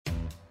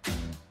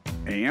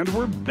And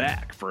we're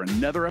back for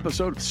another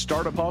episode of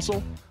Startup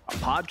Hustle, a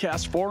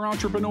podcast for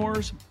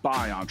entrepreneurs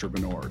by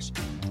entrepreneurs.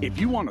 If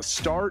you want to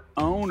start,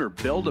 own, or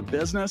build a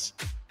business,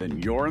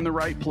 then you're in the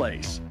right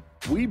place.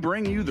 We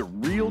bring you the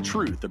real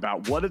truth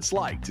about what it's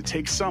like to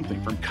take something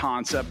from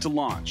concept to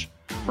launch.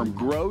 From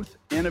growth,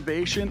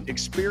 innovation,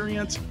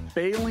 experience,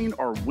 failing,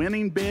 or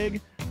winning big,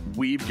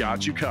 we've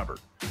got you covered.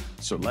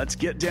 So let's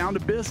get down to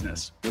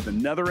business with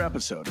another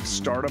episode of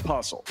Startup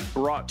Hustle,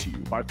 brought to you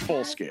by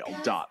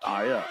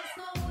Fullscale.io.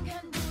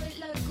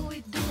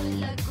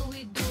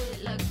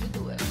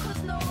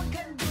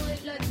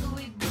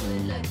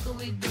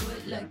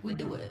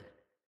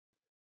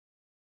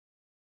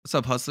 What's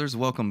up, hustlers?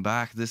 Welcome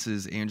back. This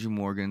is Andrew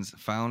Morgans,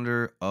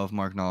 founder of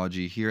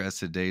Marknology, here as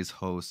today's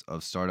host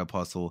of Startup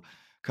Hustle,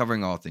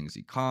 covering all things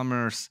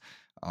e-commerce,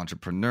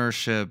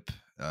 entrepreneurship,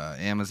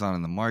 Amazon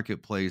and the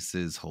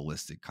marketplaces,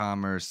 holistic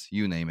commerce,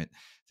 you name it.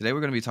 Today,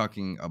 we're going to be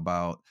talking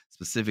about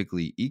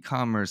specifically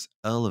e-commerce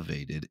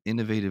elevated,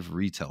 innovative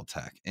retail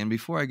tech. And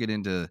before I get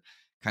into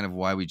kind of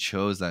why we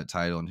chose that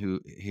title and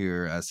who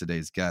here as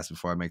today's guest,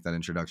 before I make that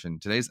introduction,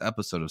 today's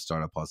episode of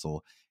Startup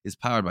Hustle is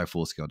powered by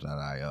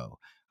Fullscale.io.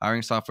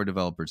 Hiring software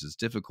developers is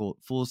difficult.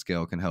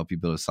 Fullscale can help you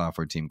build a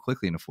software team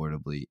quickly and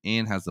affordably,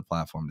 and has the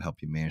platform to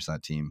help you manage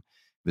that team.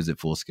 Visit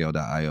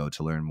Fullscale.io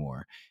to learn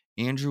more.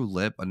 Andrew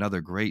Lip,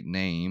 another great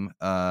name.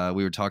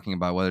 We were talking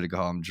about whether to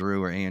call him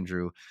Drew or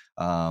Andrew.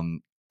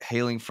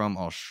 Hailing from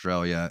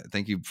Australia.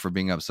 Thank you for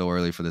being up so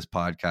early for this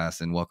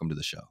podcast, and welcome to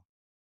the show.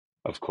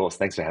 Of course.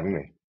 Thanks for having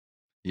me.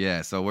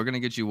 Yeah, so we're gonna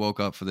get you woke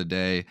up for the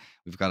day.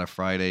 We've got a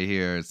Friday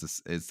here.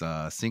 It's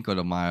Cinco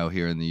de Mayo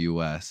here in the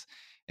U.S.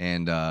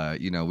 And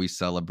we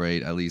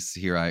celebrate, at least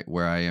here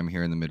where I am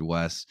here in the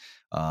Midwest.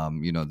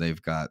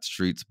 They've got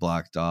streets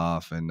blocked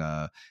off, and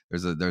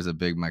there's a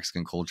big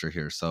Mexican culture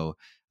here. So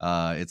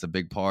it's a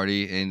big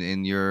party, and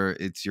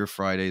it's your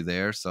Friday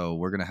there. So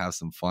we're gonna have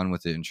some fun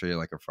with it and treat it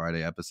like a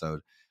Friday episode.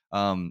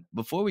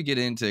 Before we get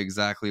into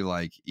exactly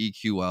like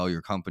EQL,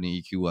 your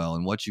company EQL,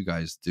 and what you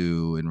guys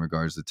do in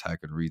regards to tech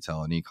and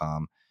retail and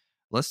e-com,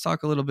 let's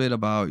talk a little bit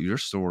about your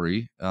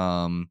story.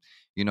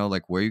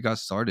 Like where you got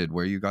started,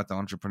 where you got the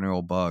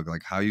entrepreneurial bug,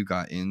 like how you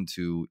got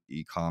into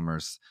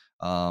e-commerce.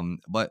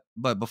 But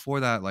before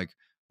that, like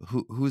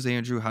who's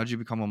Andrew? How'd you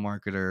become a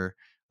marketer?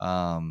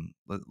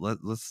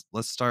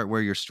 Let's start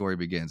where your story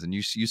begins, and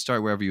you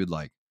start wherever you'd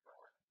like.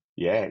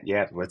 Yeah,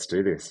 let's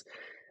do this.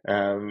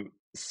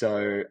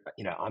 So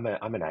I'm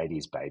an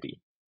 80s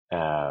baby.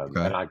 And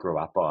I grew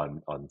up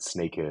on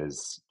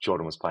sneakers.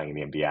 Jordan was playing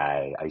in the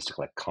NBA. I used to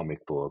collect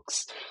comic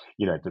books,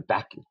 but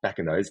back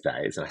in those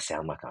days, and I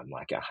sound like I'm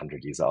like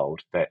 100 years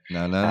old, but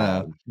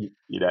No.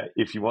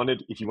 if you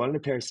wanted a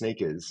pair of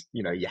sneakers,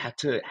 you had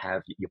to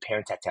have, your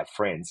parents had to have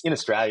friends, in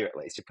Australia at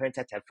least, your parents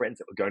had to have friends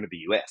that were going to the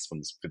US for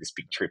this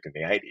big trip in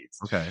the 80s.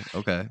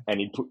 Okay.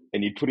 And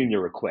you'd put in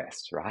your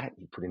request, right?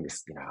 You put in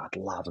this, I'd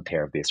love a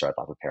pair of this, or I'd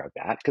love a pair of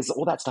that, because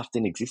all that stuff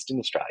didn't exist in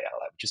Australia.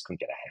 Like, we just couldn't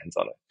get our hands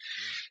on it.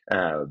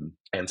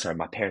 And so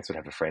my parents would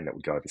have a friend that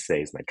would go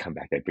overseas, and they'd come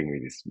back, they'd bring me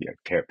this,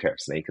 pair of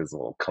sneakers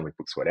or comic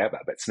books, whatever,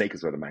 but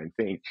sneakers were the main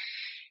thing.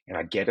 And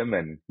I'd get them,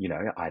 and,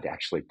 I'd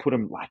actually put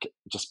them like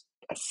just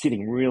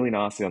sitting really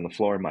nicely on the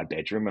floor in my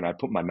bedroom, and I'd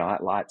put my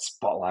nightlight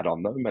spotlight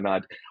on them, and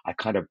I'd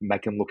kind of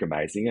make them look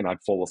amazing, and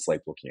I'd fall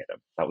asleep looking at them.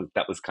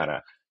 That was kind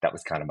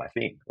of my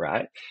thing,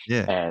 right?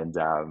 Yeah. And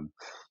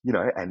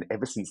and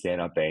ever since then,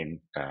 I've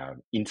been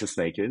into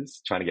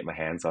sneakers, trying to get my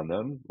hands on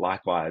them.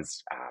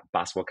 Likewise,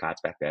 basketball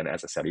cards back then.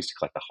 As I said, I used to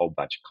collect a whole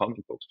bunch of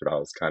comic books, but I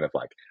was kind of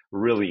like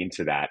really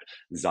into that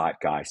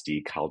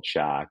zeitgeisty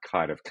culture,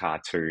 kind of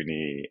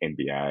cartoony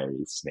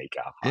NBA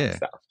sneaker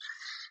stuff.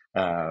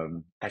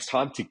 As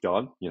time ticked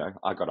on,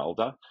 I got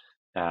older.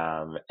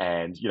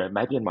 And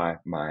maybe in my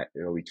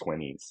early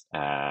 20s,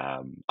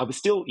 I was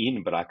still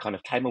in, but I kind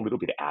of came a little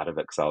bit out of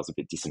it because I was a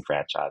bit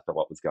disenfranchised by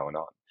what was going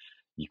on.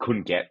 You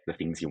couldn't get the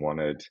things you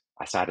wanted.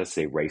 I started to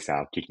see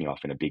resale kicking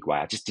off in a big way.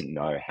 I just didn't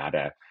know how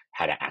to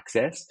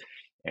access,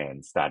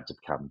 and started to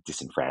become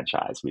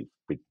disenfranchised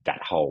with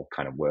that whole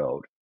kind of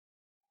world.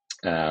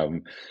 I've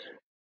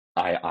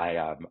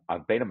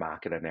been a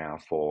marketer now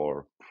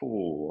for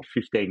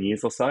 15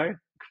 years or so.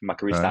 My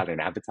career started in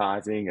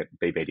advertising at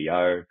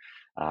BBDO.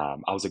 I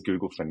was at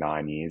Google for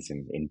 9 years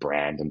in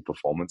brand and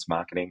performance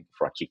marketing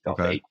before I kicked off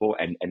Equal,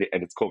 and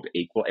it's called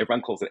Equal.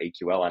 Everyone calls it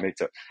EQL. I need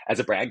to, as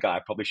a brand guy,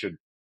 I probably should.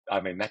 I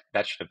mean,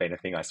 that should have been a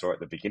thing I saw at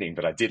the beginning,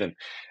 but I didn't.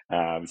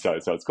 So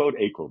it's called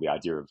Equal, the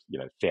idea of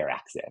fair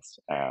access.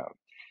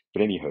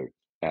 But anywho,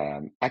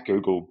 at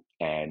Google,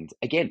 and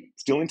again,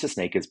 still into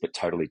sneakers, but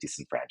totally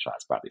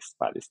disenfranchised by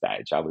this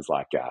stage. I was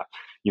like,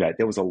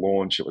 there was a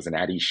launch. It was an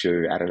Adidas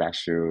shoe.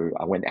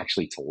 I went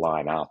actually to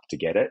line up to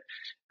get it.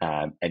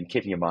 And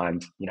keeping in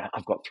mind,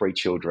 I've got 3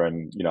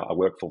 children. I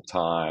work full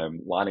time.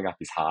 Lining up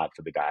is hard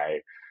for the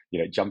day.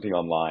 Jumping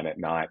online at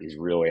night is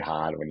really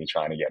hard when you're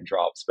trying to get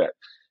drops. But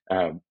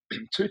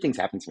 2 things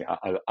happened to me.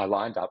 I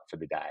lined up for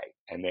the day,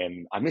 and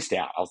then I missed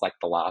out. I was like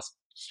the last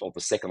or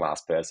the second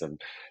last person,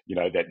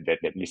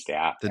 that missed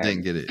out. That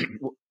didn't get it.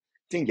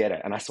 Didn't get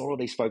it. And I saw all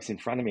these folks in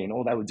front of me, and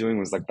all they were doing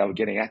was like, they were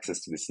getting access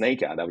to the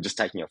sneaker. They were just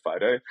taking a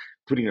photo,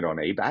 putting it on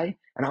eBay.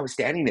 And I was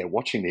standing there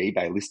watching the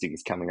eBay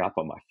listings coming up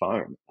on my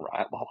phone,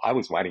 right? While I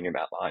was waiting in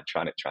that line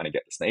trying to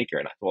get the sneaker.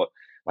 And I thought,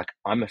 like,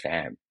 I'm a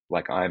fan.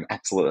 Like, I'm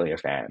absolutely a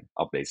fan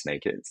of these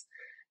sneakers,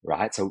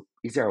 right? So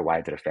is there a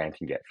way that a fan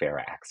can get fairer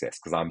access?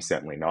 Because I'm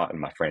certainly not, and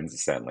my friends are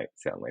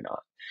certainly not.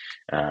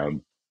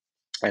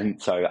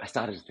 And so I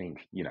started to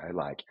think,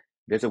 like,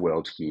 there's a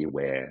world here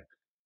where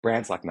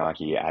brands like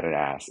Nike,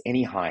 Adidas,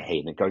 any high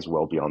heat, and it goes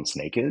well beyond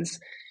sneakers,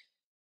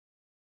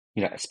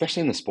 especially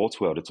in the sports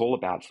world, it's all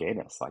about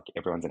fairness. Like,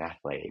 everyone's an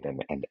athlete,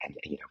 and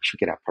we should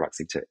get our products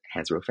into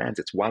hands of real fans.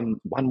 It's one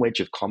wedge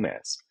of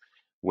commerce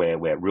where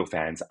real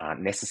fans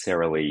aren't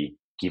necessarily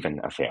given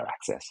a fair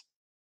access,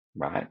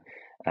 right?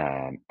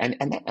 And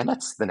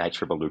that's the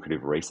nature of a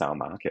lucrative resale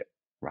market,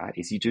 right?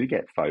 Is you do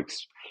get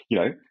folks,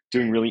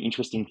 doing really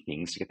interesting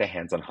things to get their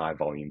hands on high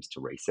volumes to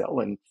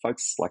resell, and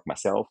folks like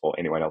myself or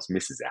anyone else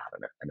misses out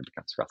on it, and it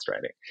becomes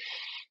frustrating.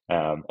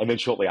 And then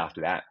shortly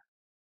after that,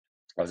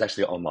 I was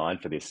actually online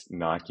for this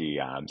Nike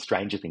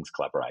Stranger Things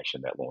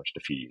collaboration that launched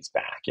a few years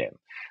back, and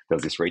there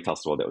was this retail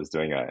store that was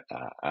doing a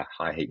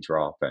high heat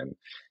drop, and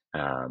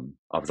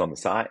I was on the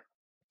site,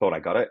 thought I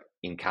got it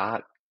in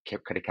cart,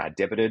 kept credit card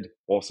debited,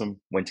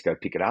 awesome, went to go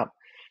pick it up,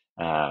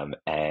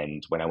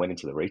 and when I went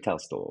into the retail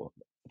store,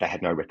 they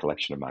had no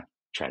recollection of my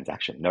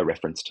transaction, no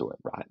reference to it,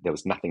 right? There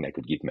was nothing they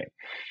could give me.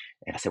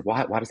 And I said,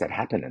 why does that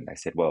happen? And they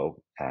said, well,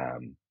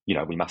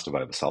 we must have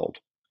oversold.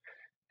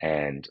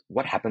 And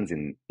what happens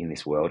in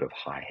this world of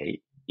high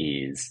heat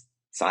is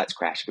sites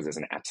crash because there's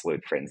an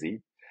absolute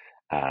frenzy.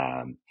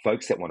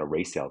 Folks that want to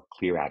resell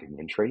clear out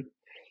inventory.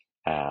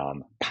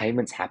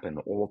 Payments happen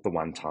all at the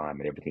one time,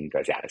 and everything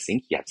goes out of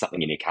sync. You have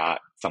something in your cart,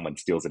 someone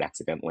steals it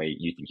accidentally,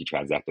 you think you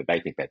transacted, they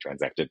think they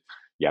transacted,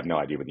 you have no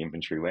idea where the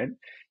inventory went.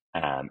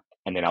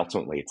 And then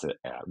ultimately it's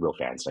real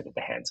fans don't get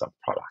their hands on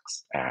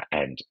products.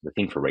 And the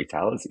thing for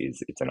retailers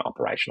is it's an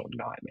operational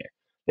nightmare.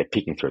 They're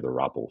picking through the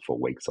rubble for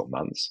weeks or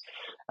months,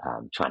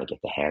 trying to get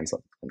their hands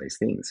on these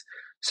things.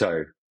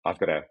 So I've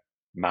got a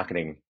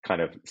marketing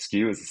kind of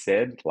skew, as I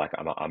said. Like,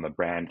 I'm a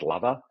brand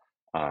lover.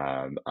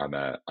 I'm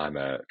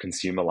a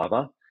consumer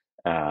lover.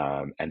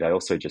 And I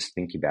also just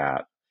think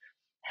about,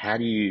 how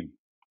do you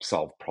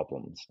solve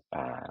problems?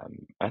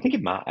 I think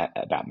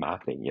about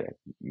marketing.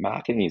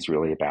 Marketing is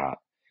really about,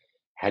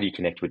 how do you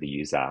connect with the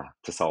user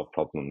to solve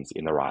problems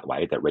in the right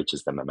way that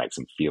reaches them and makes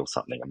them feel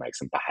something and makes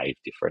them behave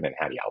different, and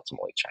how do you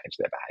ultimately change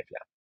their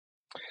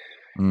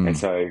behavior? And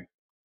so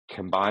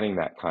combining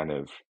that kind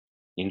of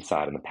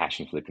insight and the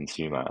passion for the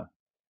consumer,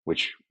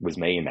 which was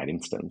me in that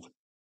instance,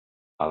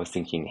 I was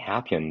thinking,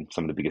 how can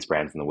some of the biggest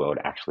brands in the world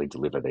actually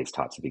deliver these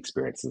types of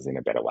experiences in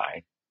a better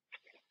way?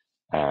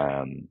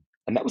 And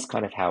that was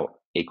kind of how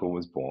Equal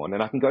was born.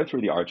 And I can go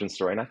through the origin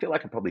story, and I feel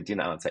like I probably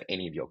didn't answer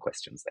any of your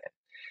questions there.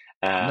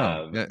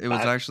 No, it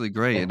was actually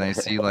great. And I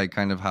see like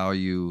kind of how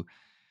you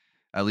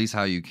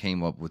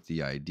came up with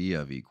the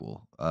idea of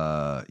Equal,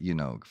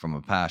 from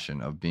a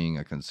passion of being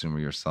a consumer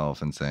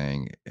yourself and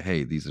saying,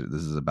 hey, this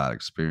is a bad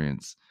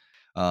experience.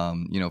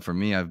 For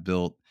me, I've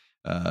built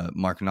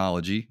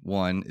Marknology.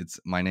 One,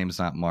 my name's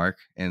not Mark.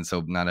 And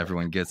so not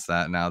everyone gets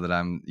that now that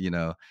I'm,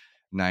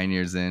 9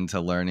 years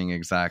into learning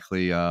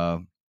exactly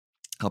how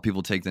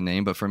people take the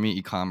name. But for me,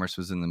 e-commerce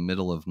was in the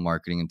middle of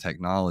marketing and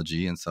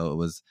technology. And so it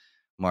was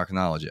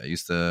Marknology.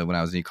 When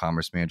I was an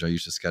e-commerce manager, I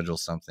used to schedule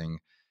something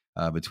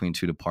between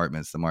two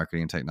departments, the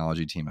marketing and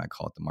technology team. I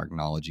call it the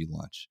Marknology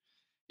lunch.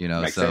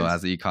 Makes so sense.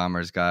 As the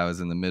e-commerce guy, I was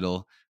in the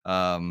middle.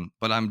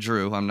 But I'm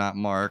Drew. I'm not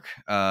Mark.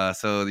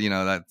 So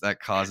that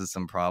causes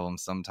some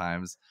problems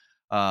sometimes.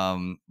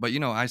 But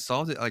I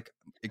solved it. Like,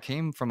 it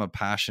came from a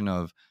passion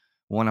of,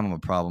 one, I'm a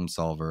problem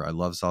solver. I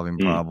love solving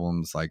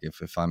problems. Like,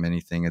 if I'm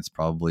anything, it's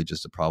probably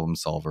just a problem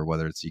solver,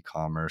 whether it's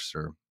e-commerce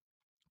or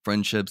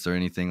friendships or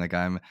anything. Like,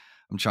 I'm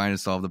trying to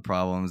solve the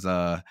problems.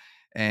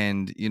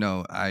 And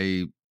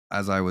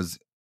as I was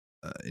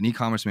an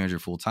e-commerce manager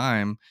full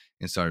time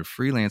and started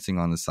freelancing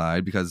on the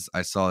side, because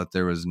I saw that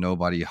there was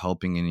nobody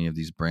helping any of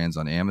these brands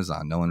on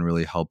Amazon, no one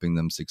really helping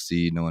them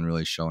succeed, no one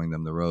really showing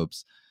them the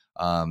ropes.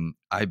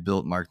 I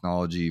built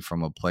Marknology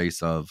from a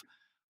place of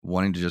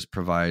wanting to just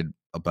provide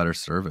a better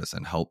service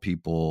and help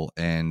people.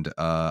 And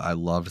I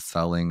loved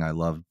selling. I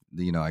loved,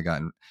 I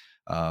got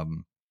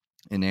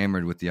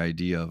enamored with the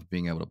idea of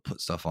being able to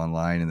put stuff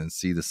online and then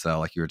see the sell.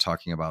 Like you were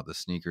talking about the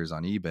sneakers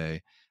on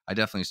eBay. I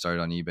definitely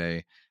started on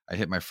eBay. I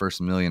hit my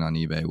first million on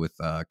eBay with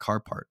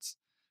car parts.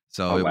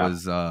 So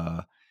was,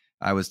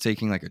 I was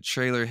taking like a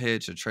trailer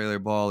hitch, a trailer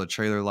ball, a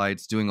trailer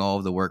lights, doing all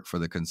of the work for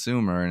the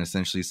consumer, and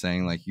essentially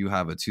saying, like, you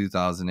have a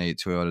 2008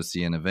 Toyota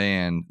Sienna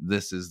van.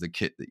 This is the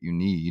kit that you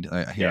need.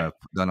 I've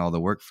done all the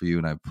work for you,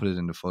 and I put it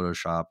into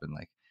Photoshop, and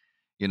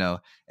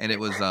and it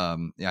was, I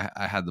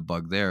had the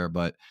bug there,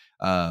 but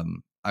I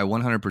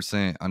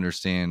 100%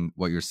 understand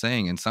what you're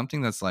saying. And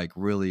something that's like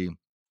really,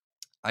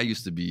 I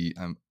used to be,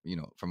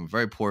 from a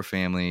very poor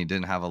family,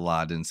 didn't have a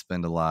lot, didn't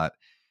spend a lot,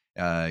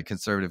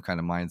 conservative kind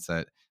of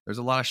mindset. There's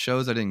a lot of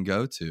shows I didn't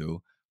go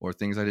to or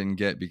things I didn't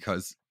get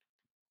because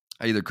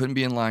I either couldn't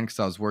be in line because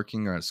I was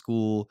working or at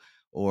school,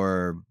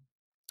 or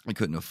I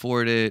couldn't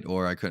afford it,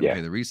 or I couldn't Yeah.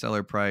 pay the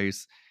reseller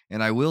price.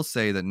 And I will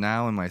say that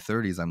now in my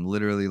 30s, I'm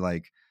literally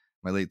like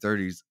my late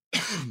 30s,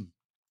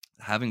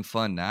 having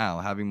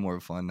more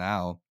fun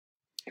now,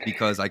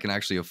 because I can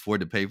actually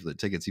afford to pay for the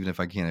tickets, even if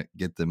I can't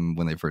get them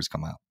when they first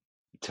come out.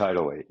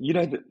 Totally. You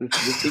know, the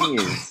thing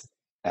is,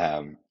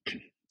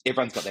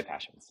 everyone's got their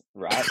passions,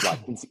 right? Like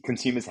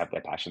consumers have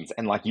their passions,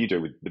 and like you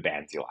do with the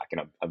bands you like,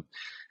 and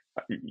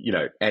you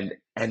know,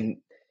 and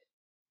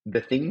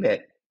the thing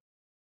that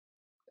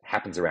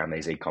happens around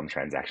these e-com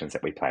transactions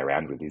that we play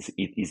around with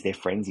is their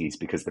frenzies,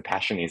 because the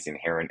passion is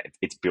inherent.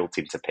 It's built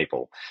into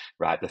people,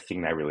 right? The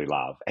thing they really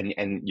love,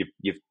 and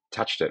you've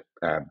touched it.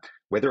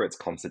 Whether it's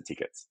concert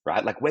tickets,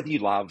 right? Like whether you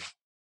love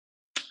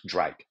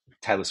Drake,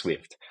 Taylor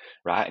Swift,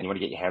 right? And you want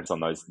to get your hands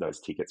on those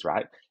tickets,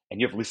 right? And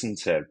you've listened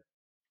to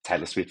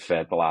Taylor Swift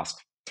for the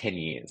last 10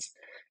 years,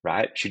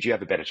 right? Should you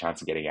have a better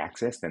chance of getting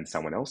access than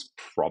someone else?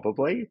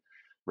 Probably,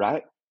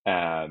 right?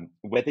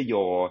 Whether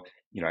you're,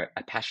 you know,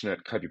 a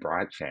passionate Kobe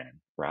Bryant fan,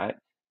 right?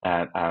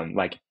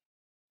 Like,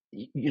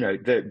 you know,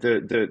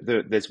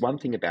 there's one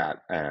thing about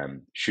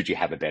should you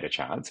have a better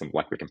chance, and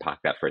like we can park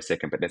that for a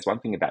second, but there's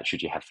one thing about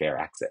should you have fair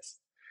access,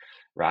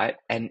 right?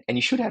 And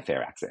you should have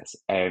fair access.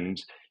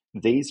 And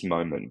these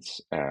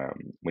moments,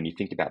 when you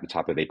think about the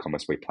type of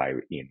e-commerce we play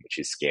in, which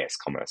is scarce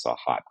commerce or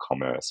hype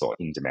commerce or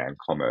in-demand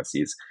commerce,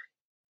 is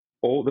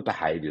all the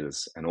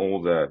behaviors and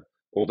all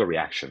the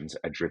reactions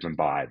are driven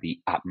by the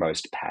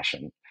utmost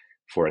passion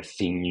for a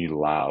thing you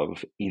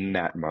love in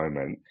that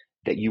moment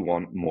that you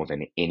want more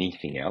than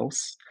anything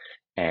else.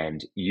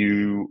 And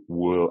you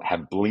will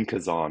have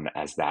blinkers on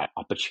as that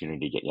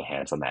opportunity to get your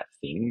hands on that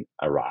thing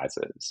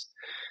arises.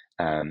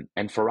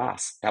 And for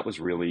us, that was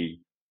really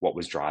what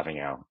was driving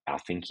our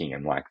thinking,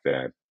 and like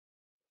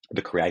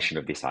the creation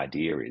of this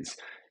idea is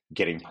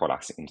getting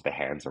products into the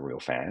hands of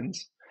real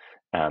fans,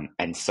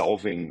 and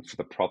solving for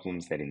the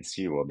problems that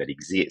ensue or that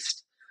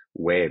exist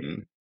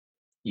when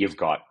you've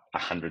got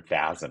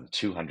 100,000,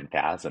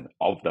 200,000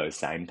 of those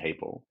same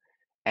people,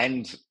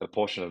 and a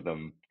portion of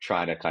them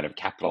trying to kind of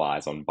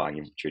capitalize on buying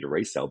inventory to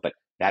resell, but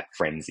that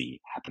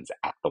frenzy happens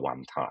at the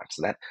one time.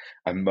 So that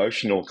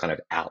emotional kind of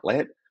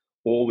outlet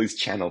all is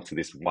channeled to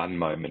this one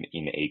moment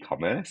in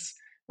e-commerce,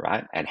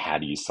 right? And how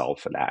do you solve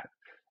for that?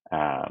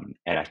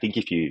 And I think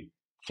if you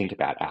think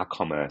about our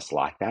commerce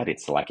like that,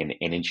 it's like an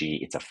energy,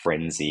 it's a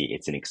frenzy,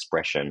 it's an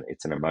expression,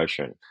 it's an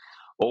emotion,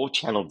 all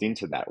channeled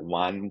into that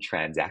one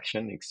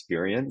transaction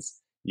experience.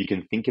 You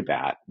can think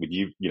about with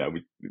you know,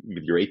 with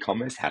your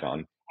e-commerce hat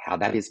on, how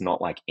that is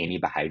not like any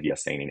behavior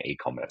seen in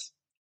e-commerce.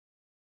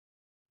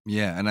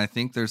 Yeah, and I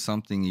think there's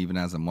something even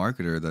as a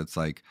marketer that's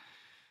like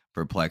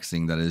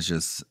perplexing, that is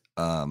just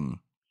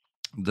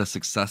the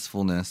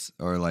successfulness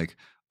or like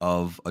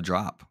of a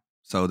drop.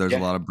 So there's a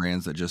lot of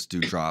brands that just do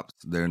drops.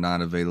 They're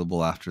not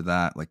available after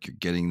that. Like you're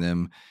getting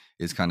them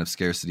is kind of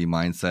scarcity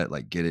mindset,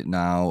 like get it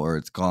now or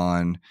it's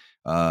gone.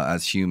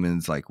 As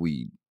humans, like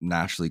we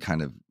naturally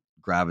kind of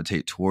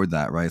gravitate toward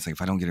that, right? It's like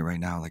if I don't get it right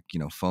now, like, you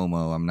know,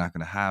 FOMO, I'm not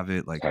going to have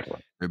it. Like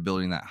they're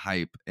building that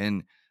hype.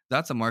 And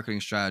that's a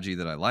marketing strategy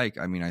that I like.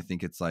 I mean, I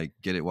think it's like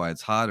get it while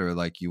it's hot, or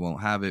like you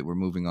won't have it, we're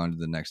moving on to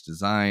the next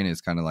design. It's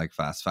kind of like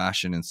fast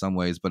fashion in some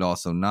ways, but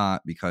also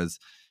not, because,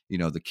 you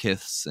know, the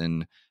Kiths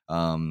and,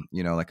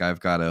 you know, like I've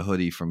got a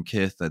hoodie from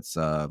Kith that's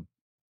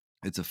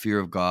it's a Fear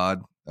of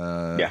God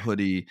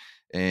hoodie,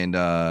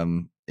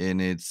 and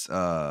it's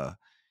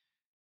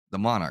the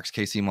Monarchs,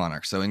 KC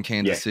Monarchs. So in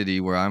Kansas City,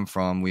 where I'm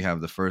from, we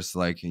have the first,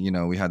 like, you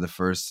know, we had the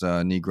first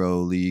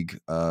Negro League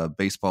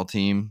baseball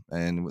team,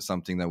 and it was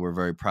something that we're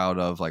very proud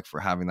of, like for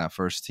having that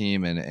first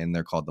team, and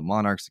they're called the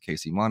Monarchs, the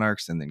KC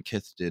Monarchs. And then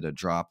Kith did a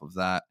drop of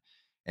that,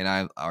 and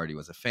I already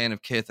was a fan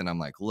of Kith, and I'm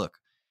like, look,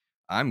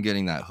 I'm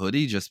getting that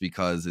hoodie just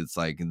because it's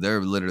like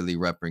they're literally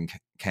repping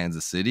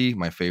Kansas City,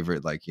 my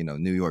favorite, like, you know,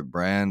 New York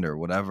brand or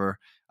whatever.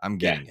 I'm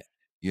getting it,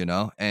 you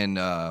know? And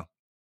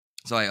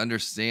so I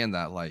understand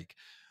that, like,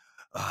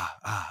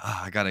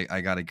 I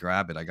gotta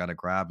grab it. I gotta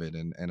grab it.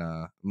 And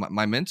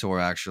my mentor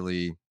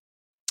actually,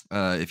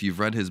 if you've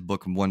read his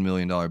book, $1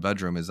 Million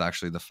Bedroom, is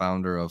actually the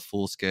founder of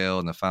Full Scale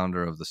and the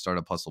founder of the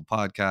Startup Hustle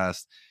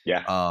podcast.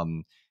 Yeah.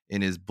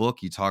 In his book,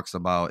 he talks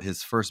about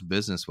his first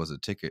business was a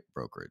ticket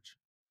brokerage.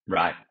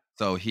 Right.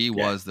 So he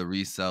was the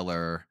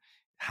reseller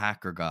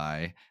hacker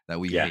guy that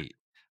we hate,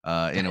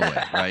 in a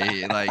way,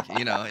 right? Like,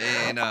 you know,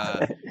 and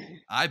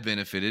I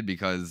benefited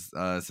because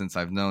since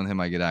I've known him,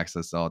 I get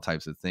access to all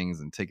types of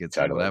things and tickets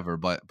and whatever.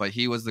 But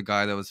he was the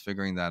guy that was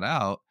figuring that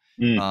out,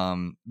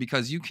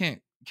 because you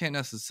can't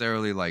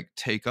necessarily like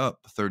take up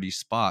 30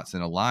 spots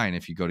in a line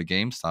if you go to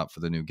GameStop for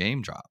the new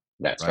game drop.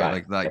 That's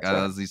right. Like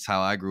at least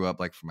how I grew up.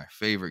 Like for my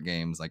favorite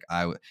games, like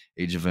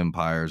Age of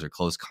Empires or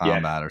Close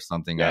Combat or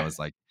something, I was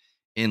like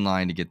in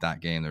line to get that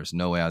game. There's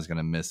no way I was going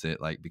to miss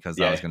it, like, because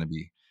that was going to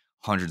be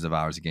hundreds of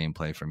hours of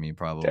gameplay for me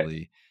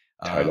probably.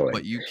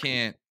 But you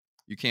can't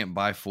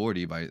buy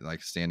 40 by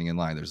like standing in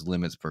line. There's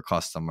limits per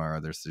customer.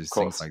 There's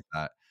things like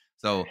that.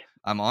 So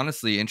I'm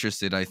honestly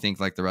interested, I think,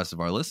 like the rest of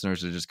our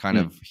listeners, to just kind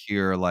of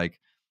hear like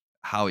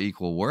how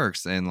Equal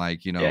works and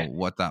like, you know,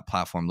 what that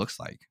platform looks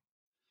like.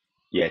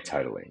 Yeah,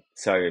 totally.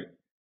 So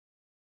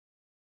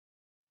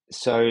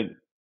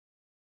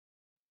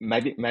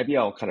maybe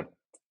I'll kind of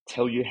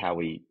tell you how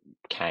we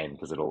came,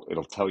 because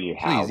it'll tell you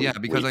how Please, yeah,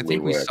 because I we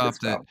think we work as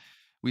stopped at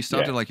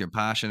well. like your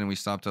passion, and we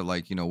stopped at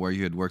like, you know, where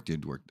you had worked.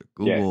 You'd worked at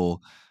Yeah,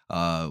 Google,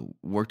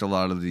 worked a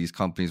lot of these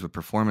companies with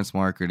performance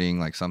marketing,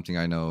 like something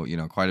I know, you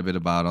know, quite a bit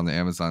about on the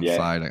Amazon yeah,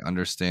 side. I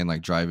understand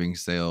like driving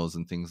sales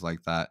and things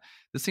like that.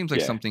 This seems like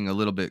yeah. something a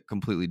little bit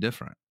completely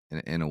different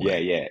in a Yeah,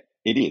 way. yeah,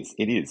 it is.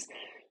 It is.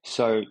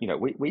 So,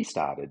 we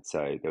started,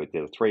 so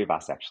there were three of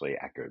us actually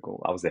at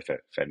Google. I was there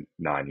for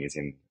 9 years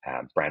in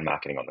brand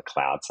marketing on the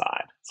cloud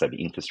side, so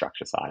the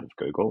infrastructure side of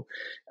Google.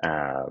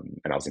 And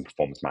I was in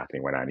performance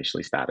marketing when I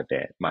initially started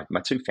there. My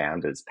two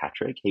founders,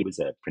 Patrick, he was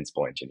a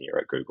principal engineer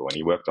at Google, and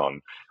he worked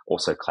on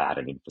also cloud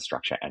and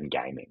infrastructure and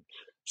gaming.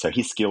 So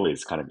his skill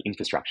is kind of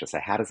infrastructure. So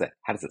how does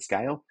it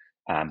scale?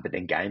 But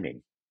then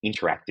gaming,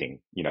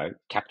 interacting,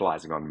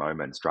 capitalizing on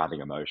moments,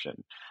 driving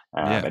emotion.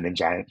 Yeah. And then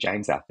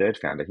James, our third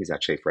founder, he's our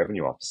chief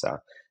revenue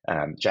officer.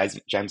 James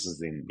was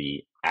in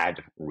the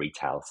ad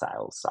retail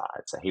sales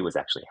side. So he was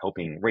actually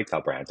helping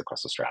retail brands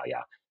across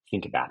Australia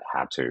think about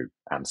how to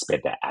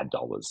spend their ad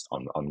dollars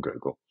on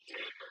Google.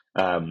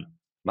 Um,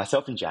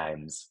 Myself and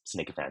James,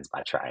 sneaker fans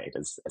by trade,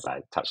 as I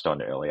touched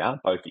on earlier,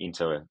 both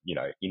into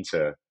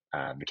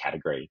the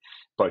category,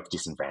 both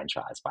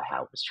disenfranchised by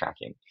how it was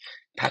tracking.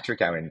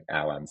 Patrick, our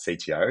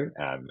CTO,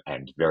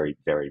 and very,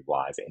 very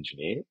wise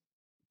engineer,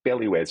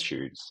 barely wears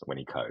shoes when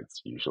he codes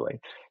usually,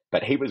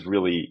 but he was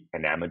really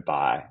enamored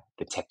by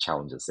the tech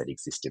challenges that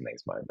exist in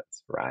these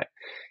moments, right?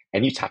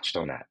 And you touched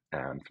on that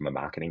from a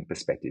marketing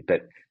perspective,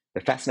 but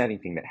the fascinating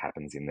thing that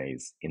happens in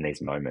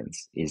these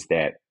moments is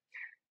that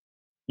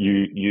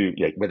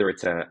whether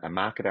it's a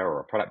marketer or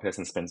a product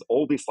person, spends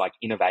all this like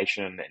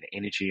innovation and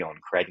energy on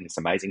creating this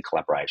amazing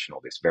collaboration or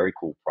this very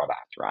cool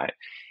product, right?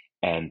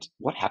 And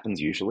what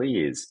happens usually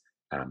is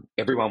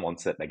everyone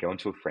wants it. They go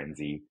into a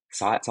frenzy.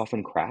 Sites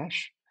often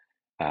crash.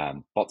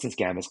 Bots and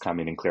scammers come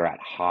in and clear out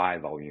high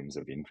volumes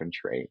of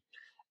inventory.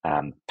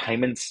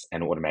 Payments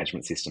and order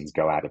management systems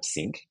go out of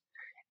sync,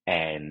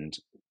 and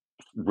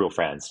real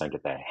fans don't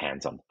get their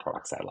hands on the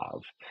products they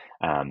love.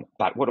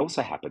 But what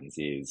also happens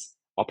is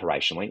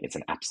operationally, it's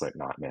an absolute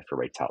nightmare for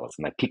retailers,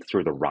 and they pick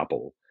through the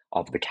rubble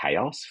of the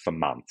chaos for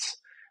months.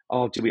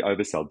 Oh, did we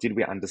oversell? Did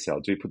we undersell?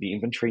 Do we put the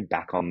inventory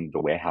back on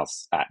the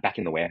warehouse, back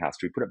in the warehouse?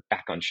 Do we put it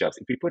back on shelves?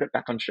 If we put it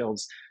back on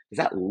shelves, does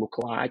that look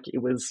like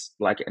it was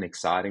like an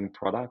exciting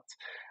product?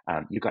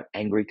 You've got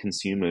angry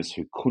consumers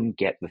who couldn't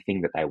get the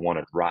thing that they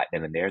wanted right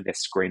then and there. They're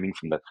screaming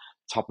from the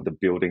top of the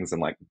buildings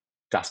and like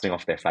dusting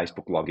off their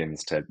Facebook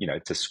logins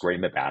to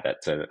scream about it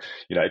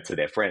to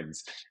their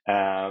friends,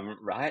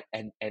 right?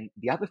 And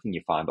the other thing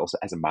you find also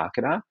as a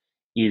marketer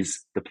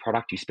is the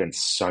product you spend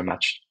so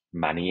much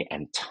money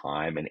and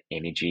time and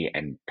energy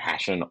and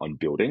passion on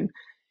building,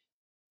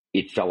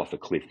 it fell off a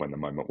cliff when the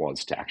moment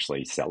was to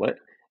actually sell it,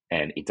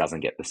 and it doesn't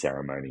get the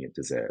ceremony it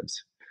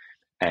deserves.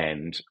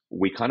 And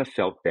we kind of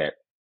felt that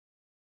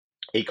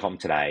ecom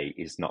today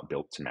is not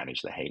built to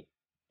manage the heat.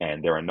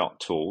 And there are not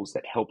tools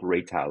that help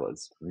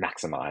retailers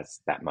maximize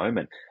that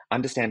moment,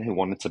 understand who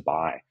wanted to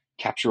buy,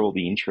 capture all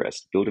the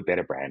interest, build a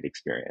better brand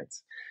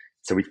experience.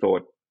 So we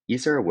thought,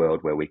 is there a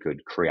world where we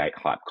could create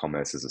hype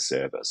commerce as a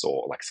service,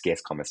 or like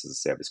scarce commerce as a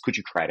service? Could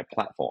you create a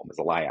platform as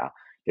a layer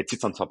that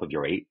sits on top of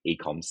your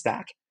e-com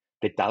stack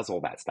that does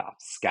all that stuff,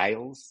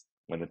 scales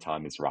when the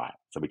time is right,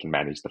 so we can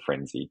manage the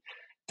frenzy,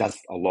 does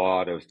a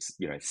lot of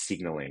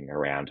signaling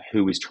around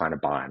who is trying to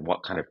buy and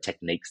what kind of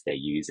techniques they're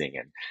using,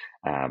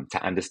 and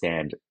to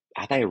understand,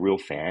 are they a real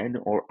fan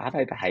or are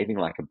they behaving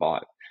like a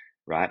bot,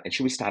 right? And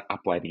should we start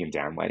upweighting and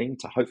downweighting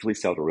to hopefully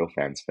sell to real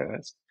fans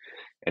first?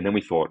 And then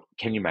we thought,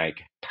 can you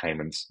make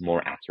payments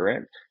more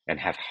accurate and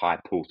have high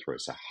pull through,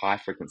 so high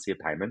frequency of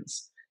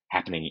payments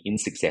happening in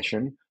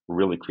succession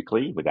really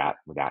quickly without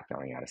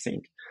going out of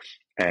sync?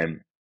 And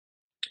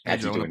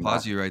as Andrew, I you want do to in pause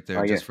market, you right there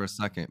oh yeah, just for a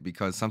second,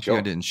 because something I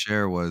sure, didn't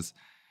share was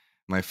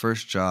my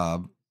first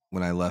job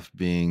when I left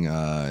being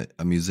a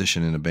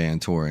musician in a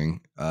band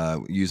touring,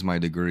 used my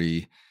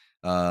degree.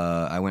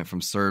 I went from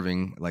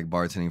serving like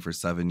bartending for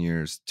 7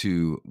 years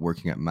to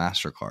working at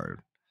MasterCard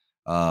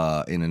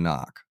in a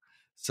knock.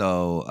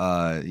 So,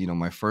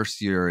 my first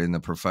year in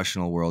the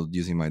professional world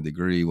using my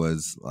degree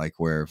was like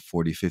where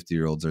 40,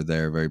 50-year-olds are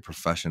there, very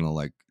professional,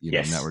 like,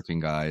 yes,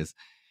 networking guys,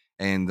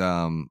 and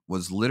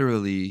was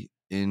literally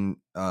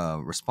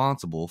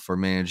responsible for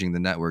managing the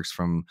networks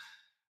from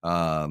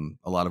a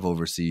lot of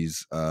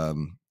overseas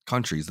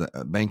countries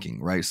that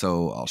banking, right?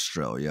 So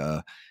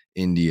Australia,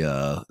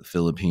 India,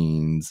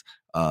 Philippines,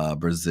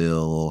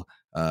 Brazil.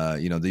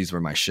 These were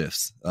my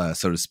shifts,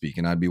 so to speak,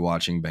 and I'd be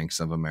watching Banks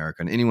of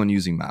America and anyone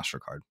using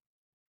MasterCard,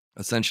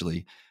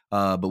 essentially.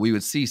 But we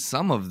would see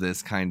some of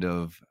this kind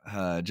of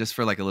just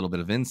for like a little bit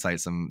of insight,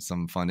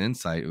 some fun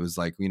insight. It was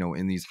like,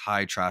 in these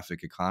high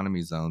traffic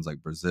economy zones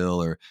like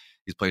Brazil or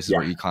these places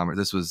where yeah. e-commerce,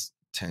 this was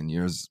 10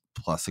 years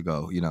plus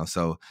ago,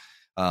 so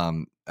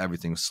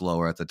everything was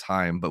slower at the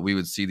time, but we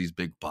would see these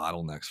big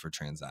bottlenecks for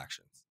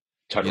transactions.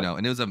 Totally.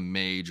 And it was a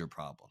major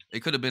problem.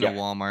 It could have been a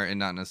Walmart and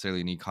not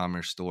necessarily an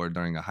e-commerce store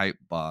during a hype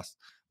bust,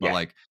 but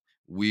like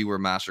we were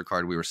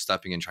MasterCard, we were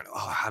stepping in trying to,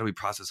 how do we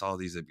process all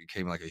these? It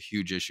became like a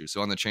huge issue.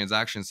 So on the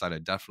transaction side, I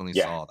definitely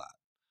saw that.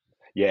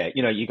 Yeah.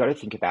 You got to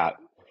think about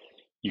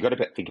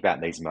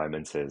these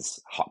moments as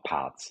hot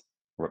paths.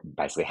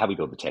 Basically, how we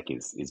build the tech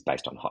is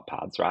based on hot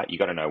paths, right? You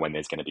got to know when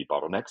there's going to be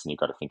bottlenecks, and you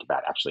got to think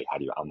about actually how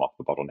do you unlock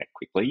the bottleneck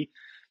quickly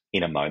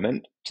in a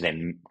moment to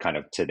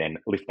then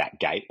lift that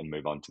gate and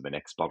move on to the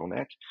next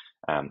bottleneck.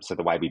 So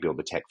the way we build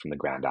the tech from the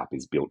ground up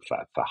is built for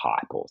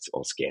hype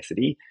or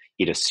scarcity.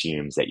 It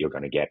assumes that you're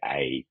going to get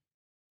a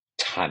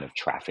ton of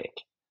traffic,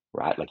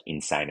 right? Like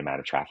insane amount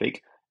of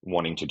traffic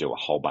wanting to do a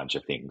whole bunch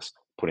of things,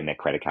 put in their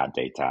credit card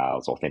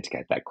details,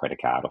 authenticate that credit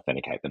card,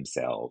 authenticate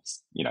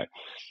themselves,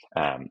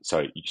 so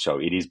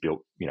it is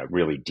built,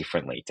 really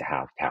differently to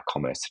how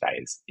commerce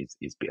today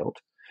is built.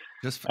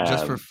 Just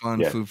for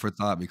fun, food for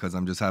thought, because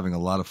I'm just having a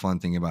lot of fun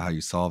thinking about how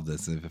you solve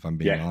this, if I'm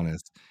being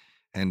honest.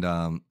 And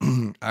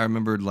I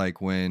remembered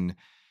like when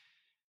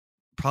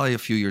probably a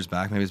few years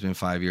back, maybe it's been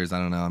 5 years. I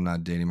don't know. I'm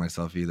not dating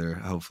myself either,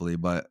 hopefully.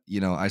 But,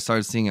 I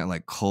started seeing it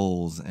like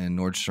Kohl's and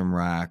Nordstrom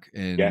Rack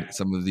and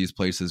some of these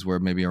places where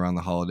maybe around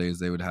the holidays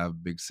they would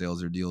have big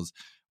sales or deals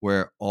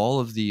where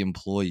all of the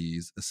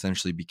employees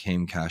essentially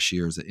became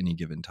cashiers at any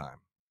given time.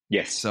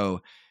 Yes.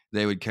 So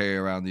they would carry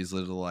around these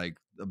little like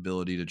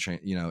ability to train,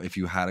 if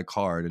you had a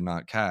card and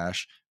not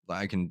cash,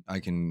 I can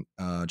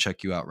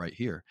check you out right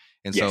here.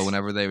 And so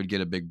whenever they would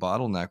get a big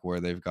bottleneck where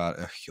they've got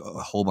a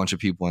whole bunch of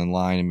people in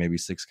line and maybe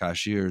 6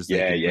 cashiers, they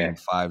could bring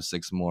 5,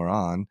 6 more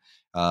on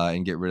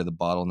and get rid of the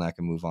bottleneck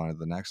and move on to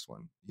the next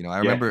one. I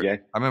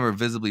remember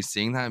visibly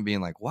seeing that and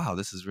being like, wow,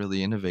 this is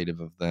really innovative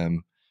of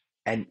them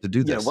to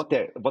do this. What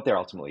they're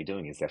ultimately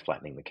doing is they're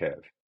flattening the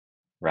curve.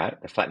 Right?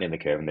 They're flattening the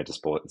curve and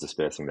they're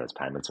dispersing those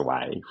payments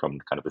away from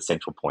kind of the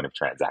central point of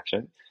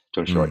transaction to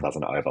ensure it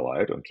doesn't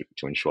overload, or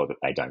to ensure that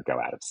they don't go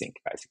out of sync,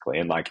 basically.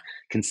 And like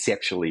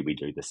conceptually, we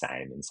do the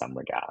same in some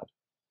regard,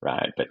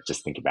 right? But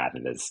just think about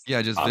it as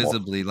just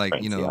visibly, like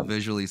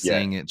visually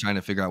seeing it, trying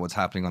to figure out what's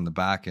happening on the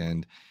back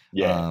end.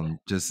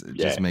 Just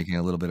making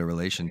a little bit of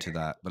relation to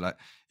that. But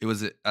it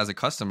was, as a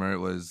customer, it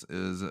was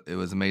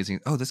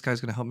amazing. Oh, this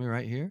guy's gonna help me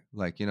right here.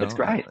 Like, that's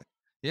great.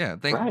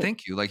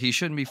 Thank you. Like, he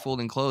shouldn't be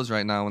folding clothes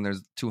right now when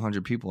there's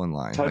 200 people in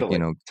line. Totally.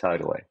 Like,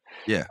 Totally.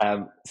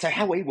 Yeah. So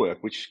how we work,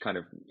 which kind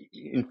of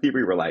in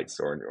theory relates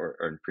or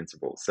in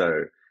principle.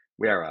 So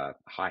we are a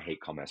high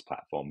heat commerce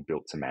platform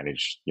built to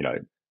manage,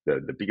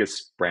 the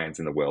biggest brands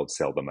in the world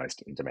sell the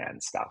most in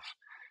demand stuff,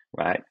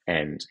 right?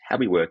 And how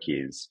we work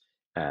is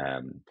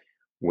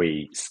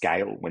we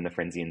scale when the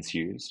frenzy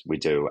ensues. We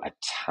do a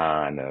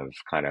ton of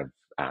kind of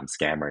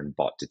scammer and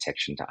bot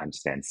detection to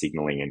understand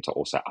signaling and to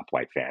also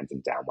upweight fans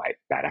and downweight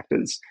bad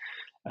actors.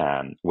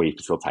 We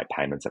facilitate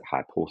payments at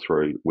high pull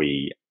through.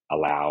 We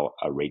allow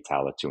a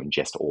retailer to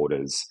ingest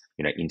orders,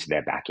 into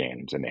their back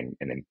end and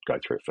then go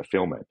through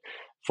fulfillment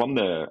from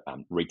the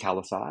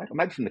retailer side, or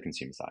maybe from the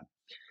consumer side.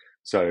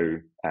 So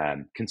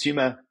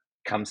consumer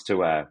comes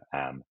to a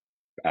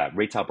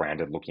retail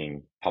branded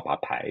looking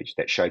pop-up page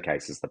that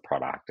showcases the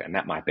product, and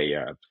that might be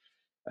a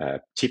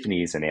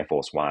Tiffany's and Air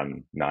Force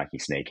One Nike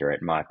sneaker.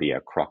 It might be a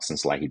Crocs and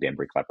Slahy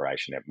Bembry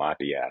collaboration. It might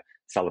be a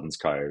Sullivan's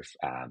Cove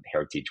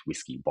heritage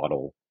whiskey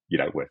bottle,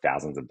 worth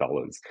thousands of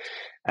dollars,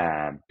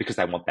 because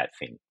they want that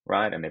thing,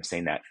 right? And they've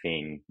seen that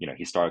thing,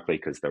 historically,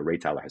 because the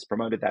retailer has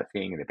promoted that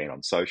thing and they've been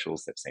on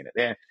socials, they've seen it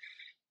there,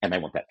 and they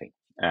want that thing.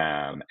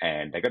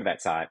 And they go to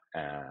that site,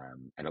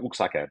 and it looks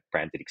like a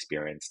branded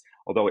experience,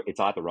 although it's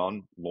either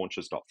on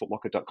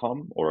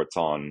launches.footlocker.com or it's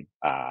on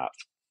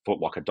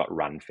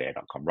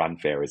footlocker.runfair.com.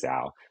 Runfair is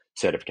our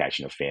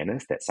certification of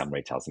fairness that some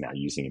retailers are now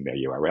using in their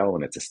URL,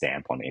 and it's a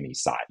stamp on any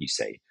site you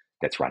see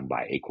that's run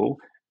by Equal.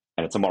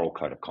 And it's a moral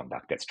code of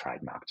conduct that's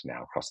trademarked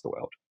now across the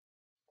world,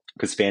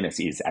 because fairness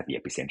is at the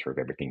epicenter of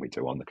everything we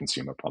do on the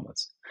consumer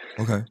promise.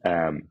 Okay.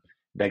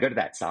 They go to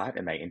that site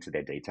and they enter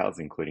their details,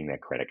 including their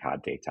credit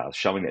card details,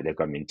 showing that they've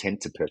got an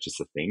intent to purchase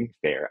a thing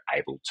they're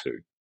able to,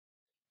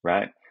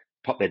 right?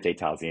 Pop their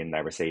details in,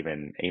 they receive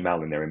an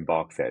email in their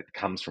inbox that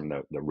comes from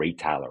the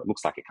retailer. It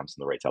looks like it comes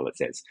from the retailer. It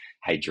says,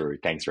 "Hey, Drew,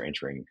 thanks for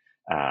entering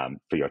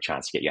for your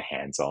chance to get your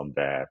hands on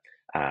the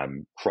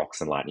Crocs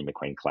and Lightning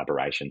McQueen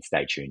collaboration.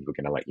 Stay tuned. We're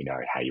going to let you know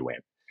how you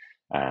went."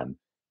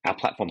 Our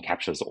platform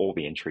captures all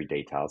the entry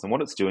details, and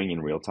what it's doing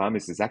in real time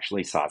is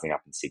actually sizing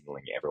up and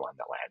signaling everyone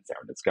that lands there.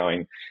 And it's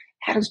going,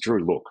 how does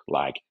Drew look?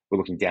 Like, we're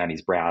looking down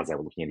his browser,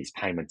 we're looking at his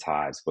payment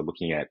types, we're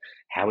looking at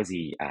how is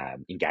he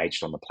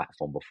engaged on the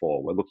platform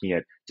before. We're looking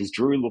at, does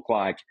Drew look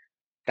like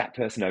that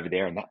person over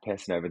there and that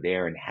person over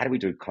there? And how do we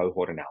do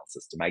cohort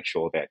analysis to make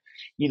sure that,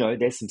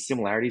 there's some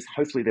similarities?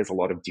 Hopefully there's a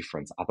lot of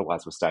difference.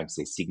 Otherwise, we're starting to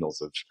see signals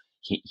of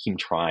him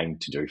trying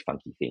to do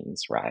funky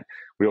things, right?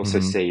 We also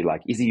see,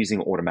 like, is he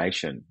using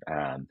automation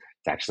to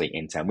actually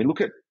enter? And we look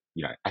at,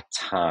 a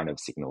ton of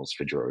signals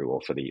for Drew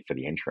or for the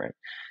entrant.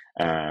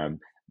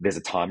 There's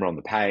a timer on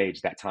the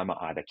page. That timer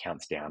either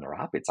counts down or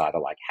up. It's either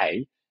like,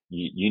 hey,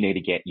 you need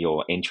to get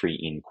your entry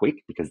in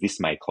quick because this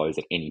may close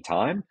at any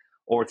time,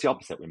 Or it's the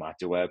opposite. We might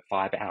do a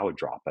 5-hour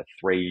drop, a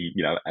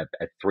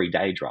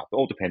 3-day drop. It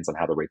all depends on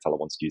how the retailer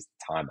wants to use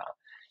the timer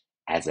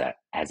as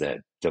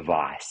a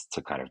device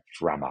to kind of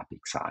drum up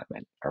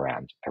excitement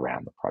around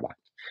the product.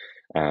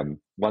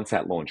 Once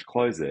that launch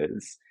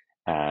closes,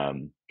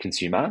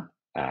 customer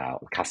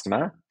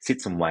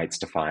sits and waits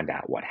to find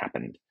out what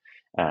happened.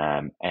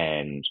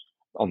 And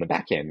on the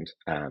back end,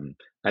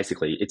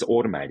 basically it's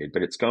automated,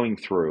 but it's going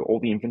through all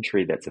the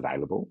inventory that's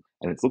available,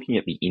 and it's looking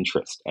at the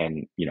interest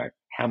and,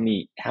 how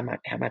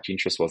much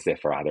interest was there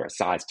for either a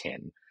size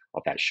 10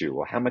 of that shoe,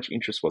 or how much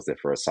interest was there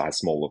for a size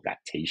small of that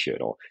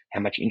t-shirt, or how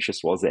much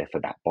interest was there for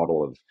that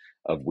bottle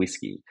of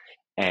whiskey.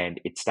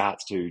 And it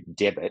starts to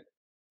debit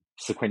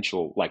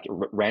sequential, like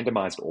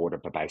randomized order,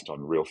 but based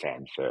on real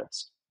fan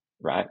first.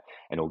 Right.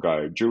 And it'll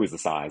go, Drew is the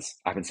size.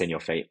 I haven't seen your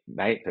feet,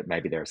 mate, but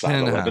maybe they're a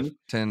size 11.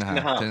 10 and a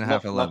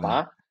half, 11.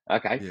 Not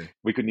okay. Yeah.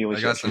 We could nearly.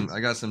 I got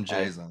some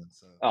J's on.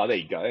 So. Oh, there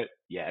you go.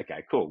 Yeah.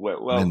 Okay. Cool.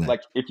 Well,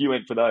 like if you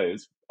went for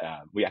those,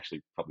 we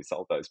actually probably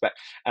sold those, but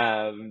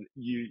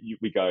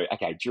we go,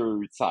 okay,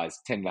 Drew size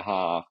 10 and a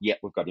half. Yep.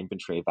 We've got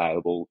inventory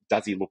available.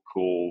 Does he look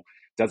cool?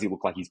 Does he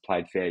look like he's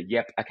played fair?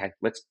 Yep. Okay.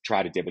 Let's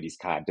try to debit his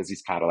card. Does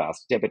his card allow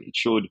us to debit? It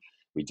should.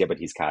 We debit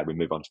his card. We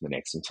move on to the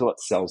next until it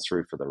sells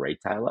through for the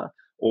retailer.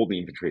 All the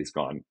inventory is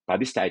gone. By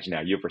this stage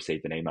now, you've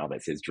received an email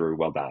that says, Drew,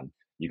 well done.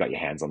 You got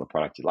your hands on the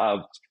product you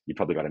loved. You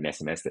probably got an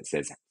SMS that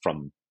says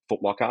from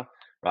Foot Locker,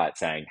 right,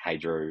 saying, hey,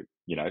 Drew,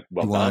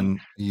 well done.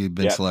 You've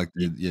been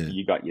selected. Yeah.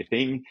 You got your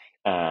thing.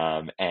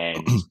 And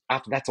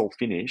after that's all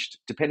finished,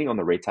 depending on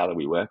the retailer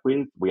we work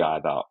with, we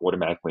either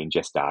automatically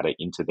ingest data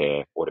into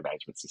their order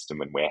management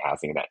system and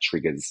warehousing, and that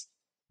triggers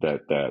the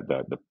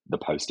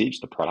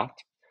postage, the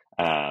product.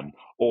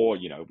 Or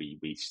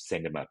we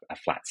send them a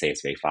flat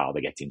CSV file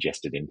that gets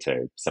ingested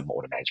into some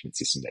order management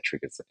system that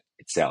triggers it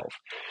itself.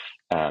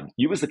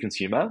 You as the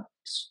consumer,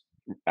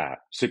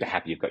 super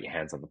happy you've got your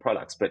hands on the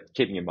products, but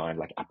keeping in mind,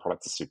 like, our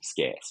products are super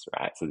scarce,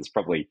 right? So there's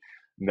probably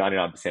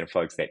 99% of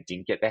folks that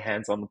didn't get their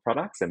hands on the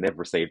products, and they've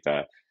received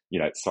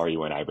sorry you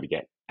weren't able to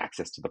get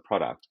access to the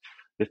product.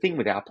 The thing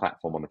with our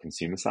platform on the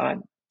consumer side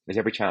is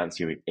every time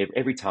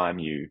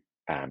you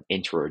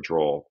enter a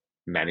draw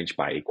managed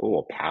by Equal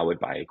or powered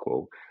by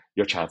Equal,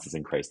 your chances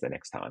increase the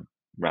next time,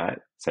 right?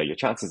 So your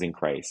chances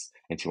increase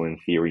until, in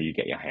theory, you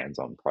get your hands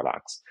on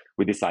products,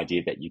 with this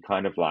idea that you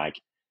kind of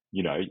like,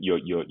 your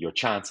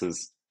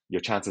chances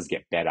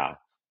get better,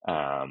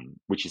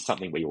 which is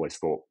something we always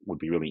thought would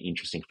be really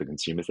interesting for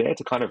consumers there,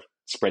 to kind of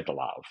spread the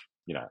love,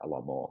 a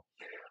lot more.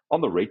 On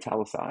the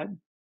retailer side,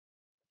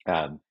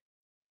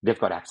 they've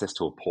got access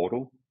to a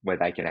portal where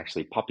they can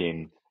actually pop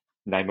in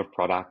name of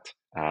product,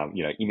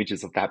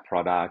 images of that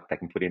product. They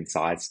can put in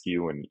size,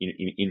 SKU, and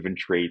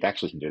inventory. They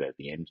actually can do that at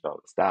the end, not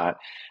at the start.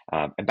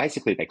 And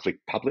basically, they click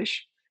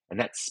publish, and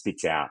that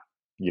spits out,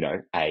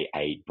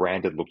 a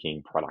branded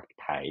looking product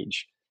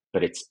page,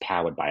 but it's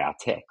powered by our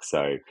tech.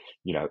 So,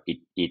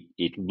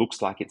 it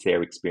looks like it's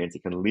their experience.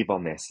 It can live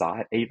on their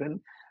site even,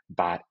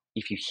 but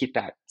if you hit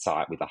that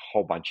site with a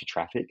whole bunch of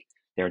traffic,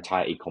 their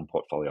entire e-com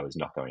portfolio is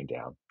not going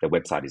down. Their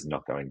website is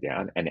not going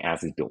down, and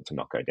ours is built to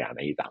not go down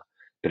either.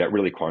 But it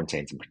really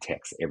quarantines and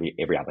protects every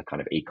other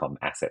kind of e-com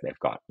asset they've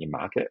got in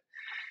market.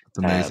 It's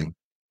amazing.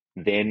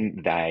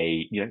 Then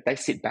they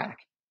sit back,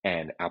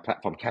 and our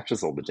platform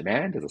captures all the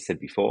demand. As I said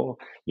before,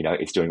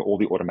 it's doing all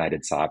the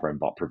automated cyber and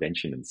bot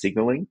prevention and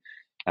signaling.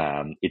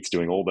 It's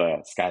doing all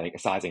the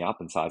sizing up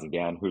and sizing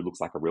down who looks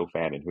like a real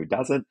fan and who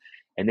doesn't.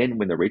 And then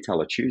when the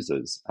retailer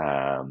chooses,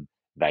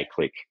 they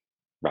click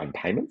run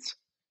payments,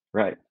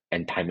 right?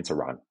 And payments are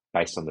run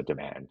based on the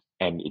demand.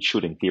 And it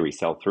should, in theory,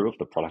 sell through if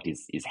the product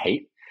is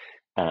heat.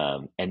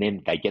 And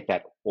then they get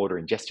that order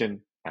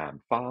ingestion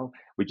file.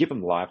 We give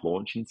them live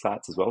launch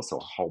insights as well, so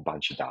a whole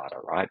bunch of data,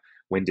 right?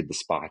 When did the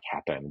spike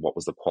happen? What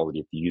was the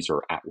quality of the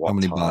user at what time?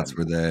 How many bots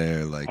were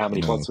there? How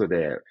many bots were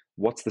there?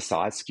 What's the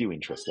size SKU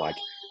interest? Like,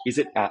 is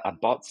it a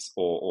bots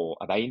or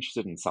are they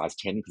interested in size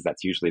 10 because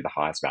that's usually the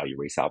highest value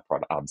resale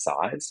product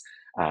size?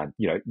 How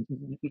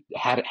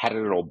did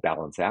it all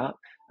balance out?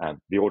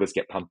 The orders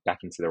get pumped back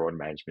into their order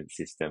management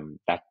system.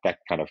 That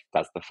kind of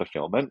does the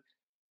fulfillment.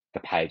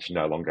 The page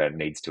no longer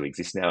needs to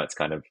exist now. It's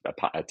kind of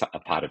a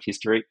part of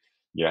history.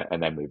 Yeah,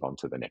 and then move on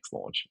to the next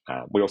launch.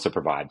 We also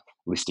provide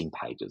listing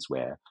pages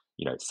where,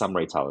 some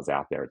retailers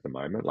out there at the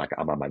moment, like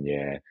A Ma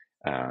Maniére,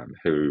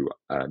 who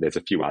there's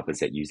a few others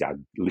that use our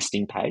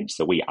listing page.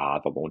 So we are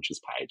the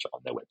launches page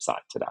on their website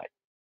today.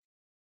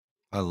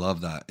 I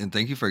love that. And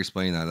thank you for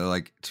explaining that.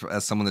 Like,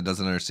 as someone that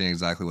doesn't understand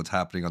exactly what's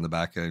happening on the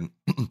back end,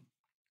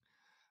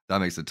 that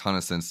makes a ton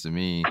of sense to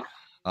me.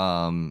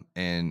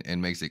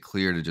 And makes it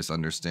clear to just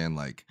understand,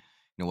 like,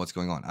 what's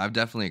going on. I've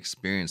definitely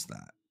experienced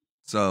that.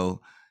 So,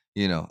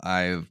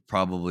 I've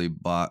probably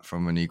bought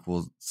from an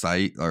Equal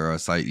site or a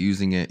site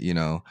using it,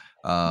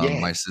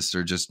 My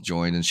sister just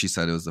joined and she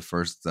said it was the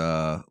first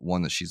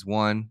one that she's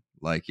won.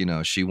 Like,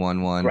 she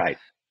won one. Right.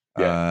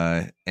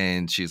 Yeah.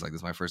 And she's like, this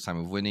is my first time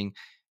of winning.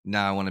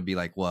 Now I want to be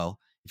like, well,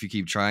 if you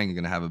keep trying, you're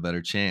going to have a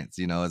better chance,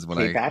 is what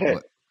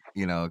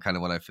kind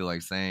of what I feel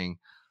like saying.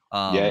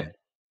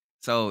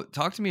 So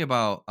talk to me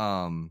about,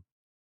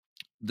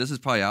 this is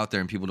probably out there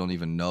and people don't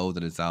even know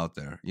that it's out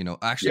there. You know,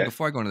 actually,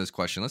 before I go into this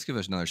question, let's give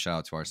us another shout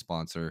out to our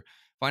sponsor.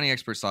 Finding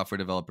expert software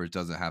developers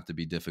doesn't have to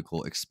be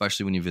difficult,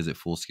 especially when you visit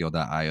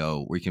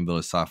Fullscale.io, where you can build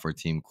a software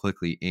team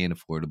quickly and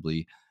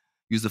affordably.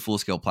 Use the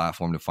Fullscale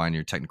platform to find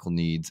your technical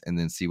needs and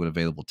then see what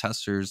available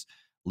testers,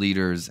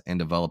 leaders, and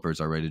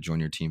developers are ready to join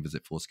your team.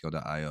 Visit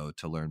Fullscale.io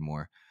to learn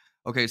more.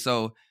 Okay,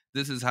 so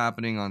this is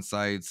happening on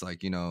sites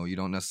like, you know, you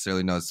don't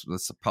necessarily know.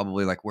 It's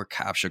probably like where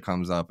CAPTCHA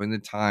comes up and the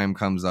time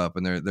comes up,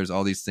 and there's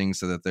all these things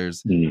so that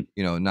there's, you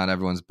know, not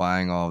everyone's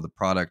buying all of the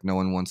product. No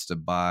one wants to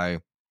buy,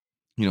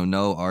 you know,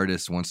 no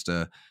artist wants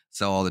to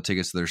sell all the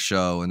tickets to their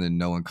show and then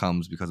no one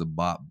comes because a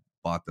bot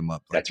bought them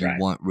up. Like, That's right.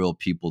 You want real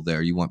people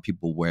there. You want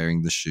people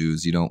wearing the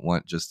shoes. You don't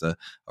want just a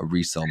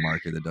resale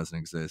market that doesn't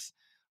exist.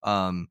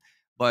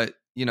 But,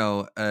 you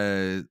know,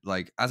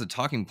 like as a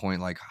talking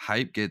point, like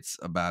hype gets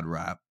a bad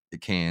rap. It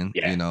can,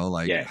 you know,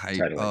 like hype.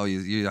 Totally. Oh,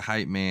 you're a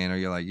hype man, or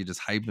you're like, you're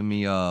just hyping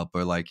me up,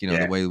 or like, you know,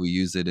 the way we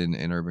use it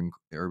in urban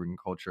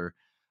culture.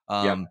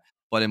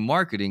 But in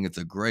marketing, it's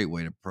a great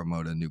way to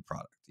promote a new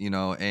product, you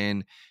know,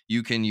 and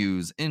you can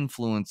use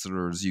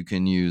influencers, you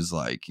can use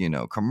like, you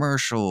know,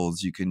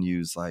 commercials, you can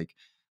use like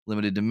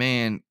limited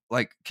demand.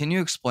 Like, can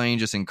you explain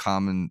just in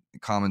common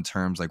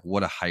terms, like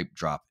what a hype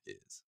drop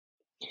is?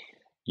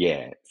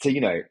 Yeah. So,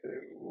 you know,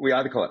 we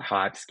either call it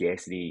hype,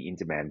 scarcity,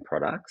 in-demand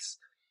products.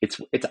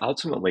 It's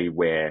ultimately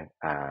where,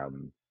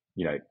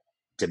 you know,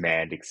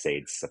 demand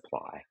exceeds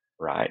supply,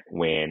 right?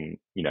 When,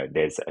 you know,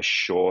 there's a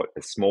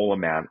small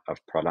amount of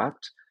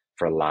product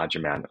for a large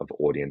amount of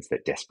audience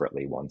that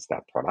desperately wants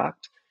that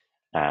product.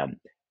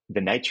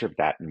 The nature of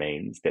that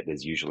means that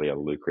there's usually a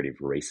lucrative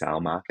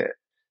resale market.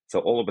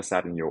 So all of a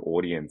sudden your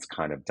audience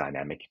kind of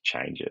dynamic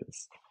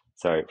changes.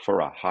 So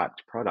for a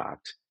hyped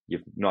product,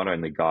 you've not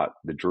only got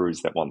the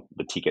Drews that want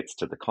the tickets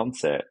to the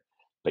concert,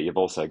 but you've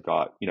also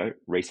got, you know,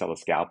 reseller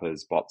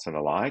scalpers, bots and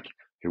alike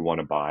who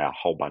want to buy a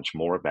whole bunch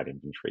more of that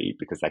inventory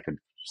because they could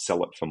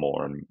sell it for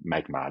more and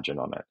make margin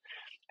on it.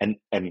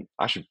 And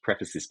I should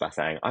preface this by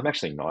saying I'm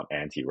actually not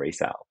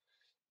anti-resale,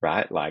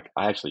 right? Like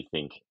I actually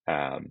think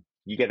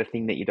you get a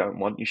thing that you don't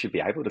want, you should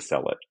be able to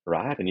sell it,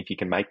 right? And if you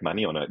can make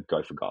money on it,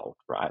 go for gold,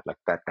 right? Like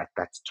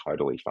that's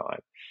totally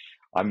fine.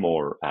 I'm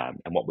more, and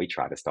what we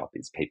try to stop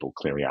is people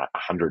clearing out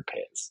 100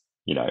 pairs,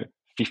 you know,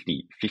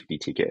 50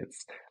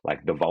 tickets,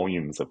 like the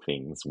volumes of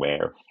things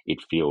where it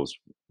feels,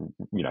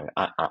 you know,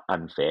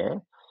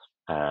 unfair.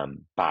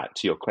 But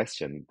to your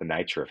question, the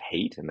nature of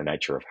heat and the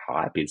nature of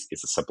hype is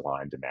a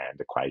supply and demand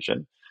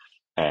equation.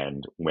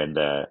 And when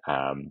the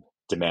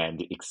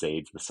demand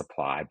exceeds the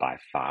supply by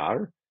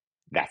far,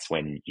 that's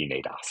when you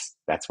need us.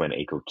 That's when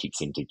Equal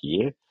kicks into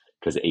gear,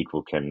 because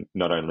Equal can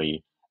not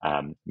only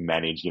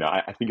manage, you know,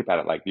 I think about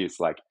it like this,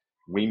 like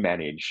we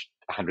manage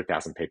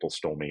 100,000 people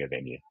storming a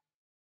venue,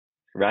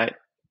 right?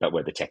 But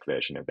we're the tech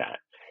version of that.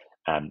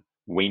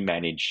 We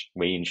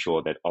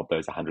ensure that of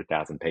those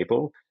 100,000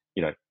 people,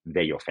 you know,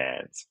 they're your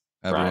fans.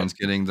 Everyone's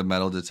getting the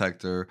metal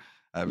detector.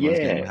 Everyone's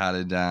getting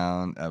patted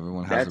down.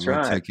 Everyone has a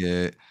real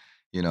ticket,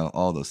 you know,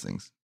 all those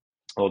things.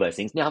 All those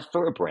things. Now,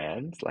 for a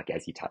brand, like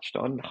as you touched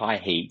on, high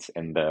heat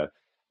and the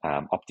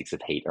optics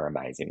of heat are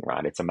amazing,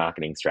 right? It's a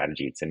marketing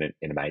strategy. It's an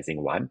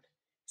amazing one.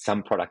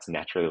 Some products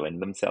naturally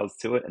lend themselves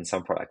to it and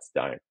some products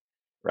don't,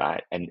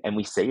 right? And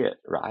we see it,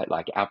 right?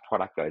 Like our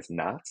product goes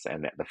nuts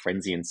and the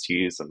frenzy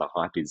ensues and the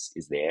hype is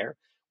there.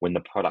 When the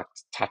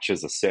product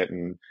touches a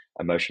certain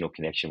emotional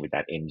connection with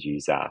that end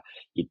user,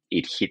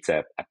 it hits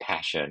a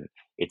passion.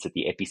 It's at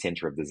the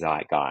epicenter of the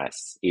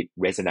zeitgeist. It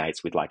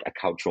resonates with like a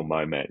cultural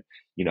moment.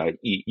 You know,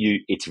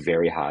 it's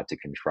very hard to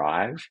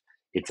contrive.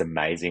 It's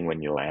amazing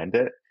when you land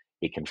it.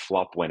 It can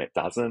flop when it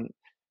doesn't,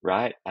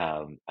 right?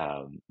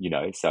 You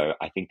know, so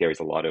I think there is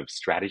a lot of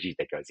strategy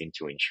that goes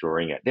into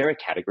ensuring it. There are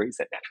categories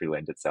that naturally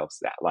lend itself to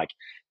that. Like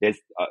there's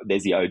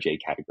the OG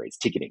categories,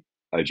 ticketing,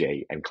 OG,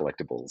 and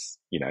collectibles,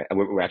 you know, and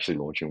we're actually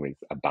launching with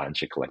a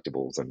bunch of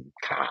collectibles and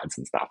cards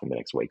and stuff in the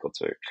next week or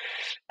two.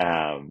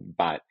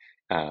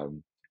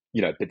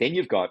 You know, but then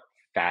you've got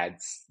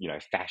fads, you know,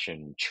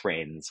 fashion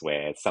trends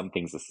where some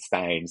things are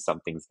sustained,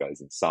 some things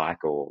goes in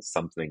cycles,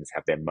 some things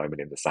have their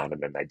moment in the sun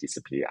and then they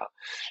disappear.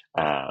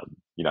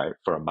 You know,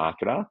 for a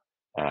marketer,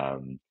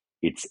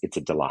 it's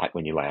a delight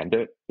when you land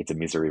it. It's a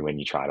misery when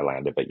you try to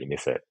land it, but you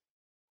miss it.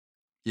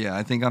 Yeah,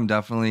 I think I'm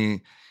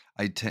definitely,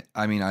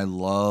 I mean, I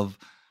love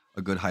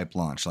a good hype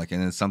launch. Like,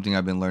 and it's something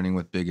I've been learning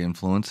with big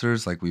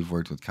influencers. Like we've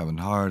worked with Kevin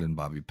Hart and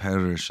Bobby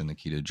Parrish and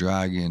Nikita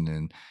Dragon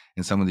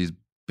and some of these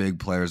big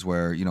players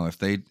where, you know, if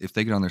they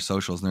get on their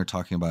socials and they're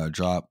talking about a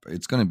drop,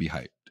 it's going to be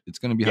hyped. It's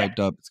going to be hyped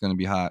up. It's going to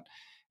be hot.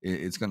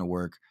 It's going to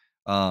work.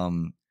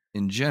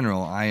 In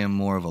general, I am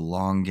more of a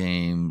long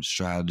game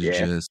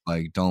strategist.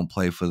 Like, don't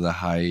play for the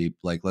hype.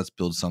 Like, let's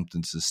build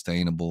something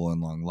sustainable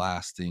and long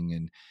lasting.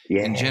 And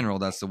in general,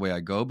 that's the way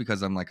I go,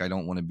 because I'm like, I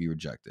don't want to be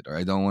rejected or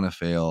I don't want to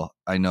fail.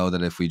 I know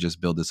that if we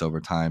just build this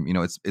over time, you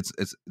know,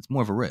 it's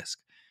more of a risk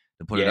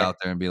to put it out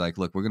there and be like,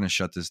 look, we're going to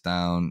shut this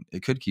down.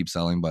 It could keep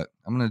selling, but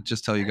I'm going to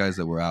just tell you guys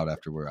that we're out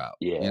after we're out.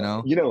 You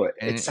know what?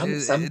 And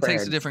it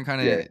takes a different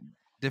kind of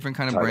different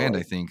kind of brand,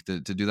 I think, to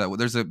do that.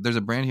 There's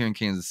a brand here in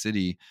Kansas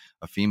City,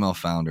 a female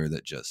founder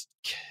that just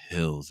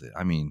kills it.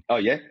 I mean, Oh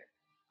yeah,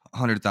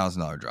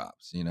 $100,000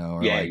 drops,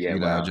 or yeah, like, yeah.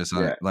 Wow. just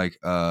on, like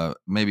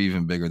maybe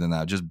even bigger than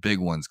that, just big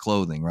ones,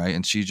 clothing, right?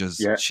 And she's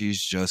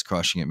just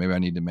crushing it. Maybe I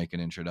need to make an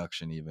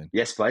introduction even.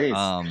 Yes, please.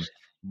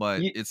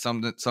 But it's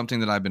something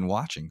that I've been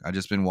watching. I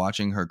just been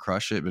watching her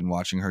crush it, been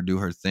watching her do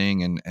her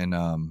thing,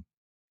 and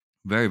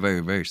very, very,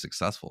 very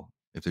successful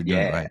if they're doing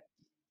it right.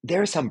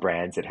 There are some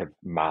brands that have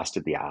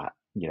mastered the art,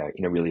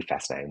 in a really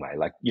fascinating way.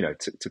 Like,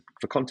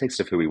 for context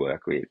of who we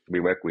work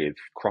with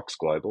Crocs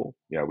Global.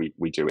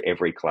 We do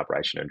every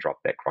collaboration and drop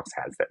that Crocs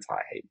has that's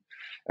high heat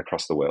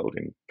across the world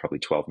in probably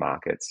 12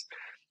 markets.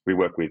 We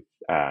work with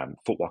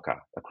Foot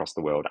Locker across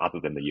the world,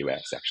 other than the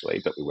US actually,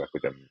 but we work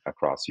with them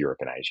across Europe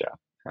and Asia,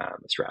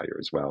 Australia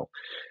as well.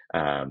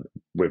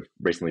 We've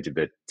recently did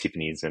the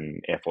Tiffany's and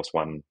Air Force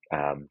One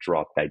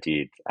drop they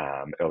did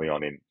early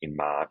on in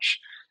March.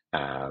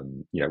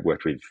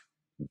 Worked with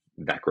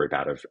that group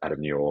out of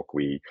New York.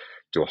 We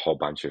do a whole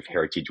bunch of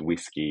heritage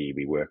whiskey.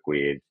 We work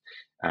with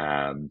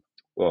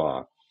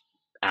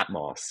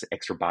Atmos,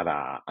 Extra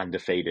Butter,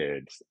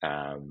 Undefeated,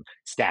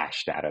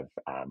 Stashed out of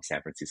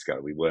San Francisco.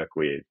 We work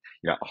with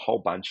a whole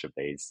bunch of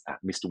these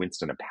Mr.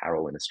 Winston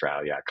apparel in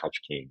Australia,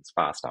 Culture Kings,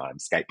 Fast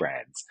Times, skate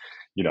brands.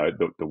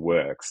 The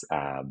works.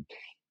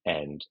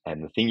 And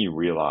the thing you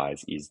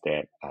realize is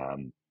that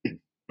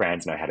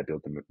brands know how to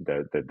build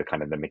the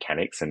kind of the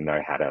mechanics and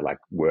know how to like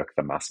work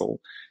the muscle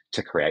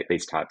to create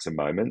these types of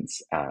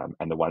moments.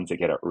 And the ones that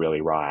get it really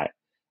right,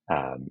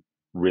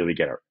 really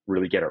get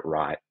it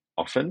right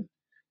often.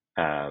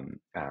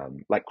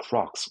 Like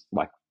Crocs,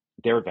 like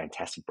they're a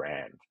fantastic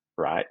brand,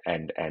 right?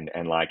 And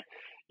like,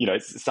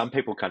 some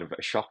people kind of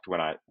are shocked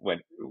when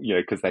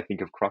because they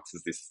think of Crocs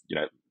as this,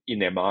 in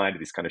their mind,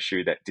 this kind of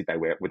shoe that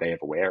would they ever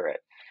wear it?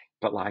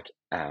 But like,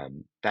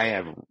 they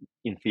have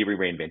in theory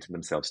reinvented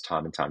themselves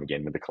time and time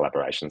again with the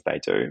collaborations they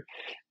do.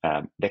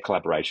 Their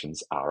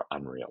collaborations are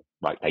unreal.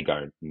 Like they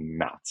go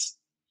nuts.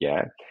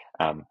 Yeah.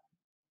 I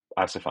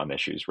also find their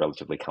shoes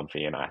relatively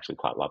comfy and I actually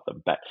quite love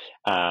them,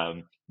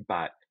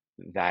 but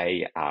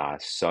they are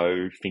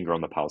so finger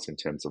on the pulse in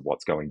terms of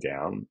what's going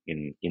down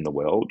in the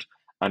world,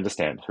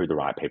 understand who the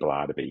right people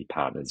are to be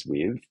partners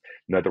with,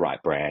 know the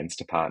right brands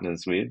to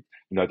partners with,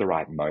 know the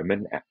right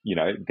moment,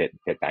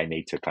 that they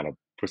need to kind of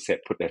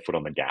put their foot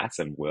on the gas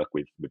and work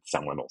with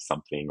someone or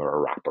something or a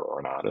rapper or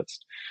an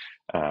artist.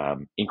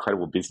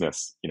 Incredible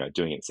business,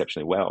 doing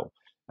exceptionally well.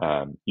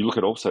 You look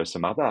at also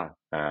some other,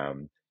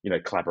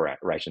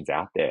 collaborations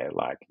out there.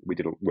 Like we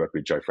did work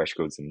with Joe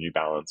Freshgoods and New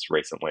Balance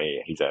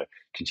recently. He's a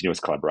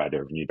continuous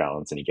collaborator of New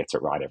Balance and he gets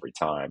it right every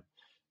time.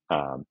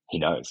 He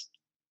knows,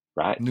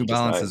 right? New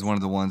Balance is one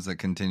of the ones that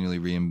continually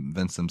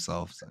reinvents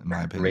themselves, in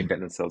my opinion. Reinvent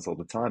themselves all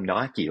the time.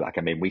 Nike,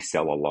 we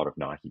sell a lot of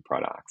Nike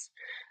products.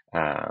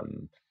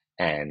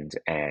 And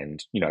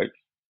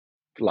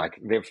like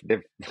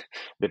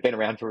they've been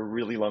around for a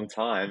really long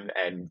time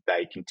and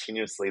they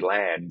continuously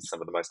land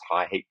some of the most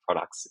high heat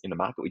products in the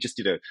market. We just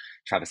did a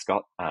Travis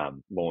Scott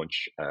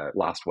launch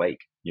last week,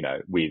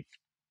 with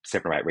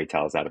 7 or 8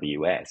 retailers out of the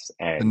US,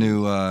 and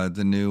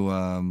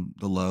the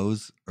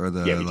lows or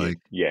the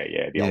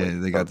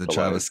they got the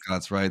Travis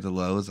Scott's, right? The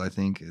lows, I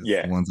think, is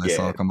the ones I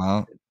saw come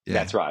out. Yeah.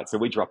 That's right. So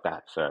we dropped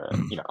that for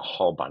a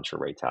whole bunch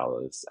of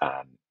retailers.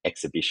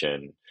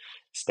 Exhibition,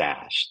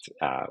 Stashed.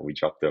 We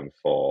dropped them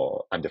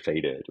for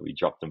Undefeated. We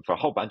dropped them for a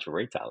whole bunch of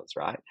retailers,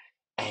 right?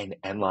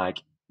 And like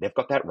they've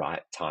got that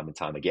right time and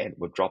time again.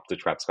 We've dropped the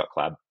Travis Scott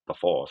collab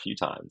before a few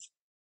times.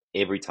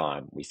 Every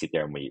time we sit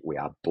there and we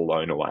are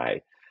blown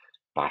away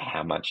by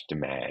how much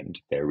demand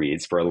there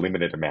is for a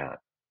limited amount,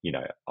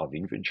 of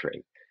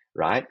inventory,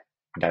 right?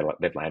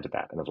 They've landed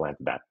that, and they've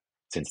landed that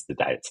since the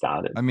day it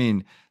started. I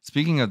mean,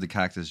 speaking of the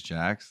Cactus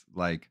Jacks,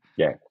 like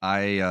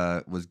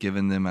I was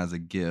given them as a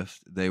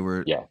gift. They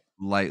were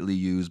lightly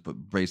used, but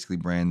basically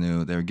brand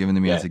new. They were given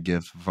to me as a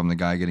gift from the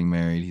guy getting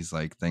married. He's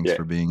like, thanks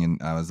for being in,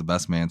 I was the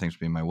best man. Thanks for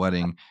being my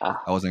wedding.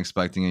 I wasn't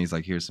expecting it. He's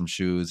like, here's some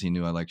shoes. He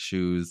knew I like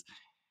shoes.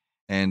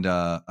 And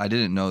I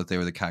didn't know that they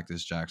were the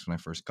Cactus Jacks when I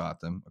first got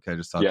them. Okay, I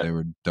just thought they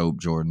were dope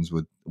Jordans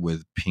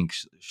with pink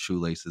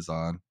shoelaces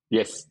on.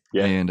 Yes.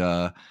 Yeah.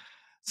 And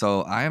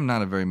so I am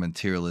not a very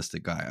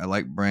materialistic guy. I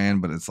like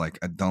brand, but it's like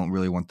I don't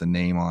really want the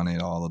name on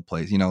it all the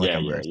place. I'm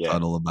very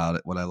subtle about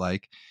it, what I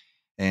like.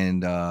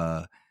 And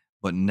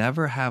but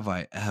never have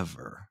I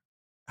ever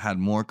had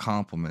more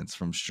compliments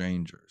from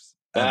strangers.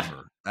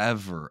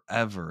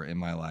 Ever in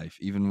my life,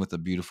 even with a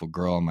beautiful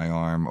girl on my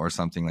arm or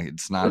something. Like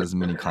it's not as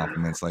many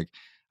compliments like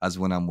as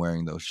when I'm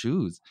wearing those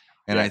shoes.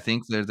 And I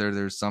think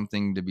there's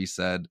something to be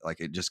said.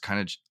 Like it just kind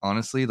of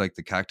honestly, like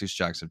the Cactus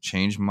Jacks have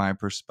changed my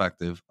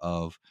perspective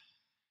of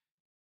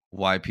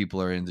why people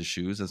are into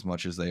shoes as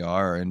much as they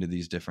are, or into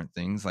these different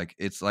things. Like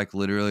it's like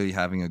literally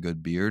having a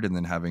good beard and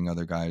then having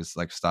other guys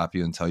like stop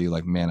you and tell you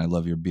like, man, I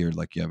love your beard.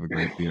 Like you have a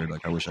great beard.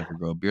 Like I wish I could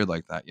grow a beard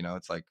like that.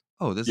 It's like,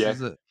 oh, this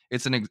is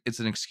it's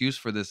an excuse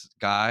for this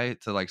guy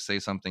to like say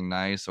something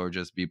nice or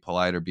just be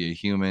polite or be a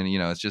human.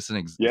 It's just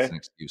it's an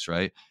excuse,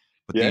 right?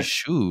 But these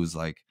shoes,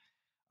 like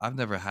I've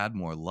never had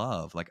more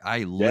love. Like I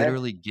Yeah.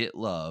 literally get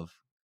love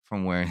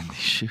from wearing these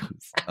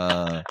shoes.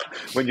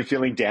 When you're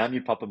feeling down,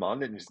 you pop them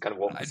on and you just kind of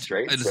walk the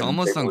streets It's and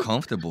almost people.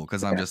 uncomfortable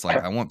because I'm just like,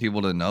 I want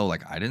people to know,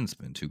 like, I didn't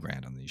spend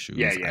 $2,000 on these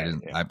Yeah, shoes. yeah,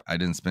 yeah. I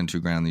didn't spend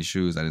 $2,000 on these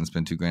shoes. I didn't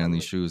spend $2,000 on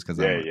these Totally. shoes because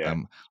Yeah, yeah,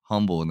 I'm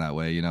humble in that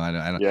way. You know,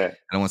 yeah,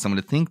 I don't want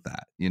someone to think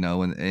that, you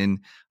know,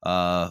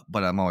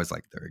 but I'm always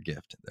like, they're a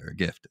gift. They're a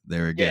gift.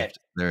 They're a yeah. gift.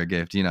 They're a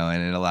gift, you know,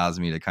 and it allows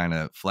me to kind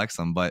of flex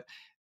them. But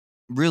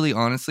really,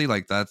 honestly,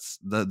 like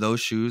those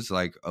shoes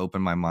like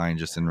open my mind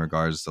just in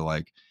regards to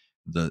like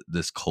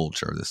this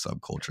culture, this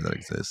subculture that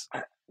exists.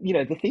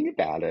 The thing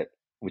about it,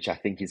 which I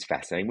think is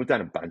fascinating, we've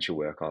done a bunch of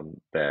work on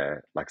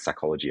the like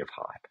psychology of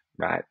hype,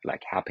 right?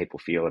 Like how people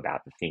feel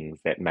about the things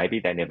that maybe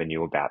they never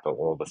knew about, but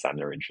all of a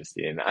sudden are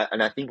interested in.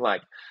 And I think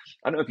like,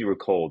 I don't know if you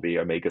recall the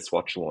Omega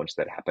Swatch launch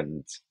that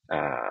happened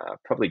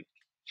probably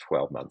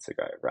 12 months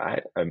ago,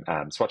 right?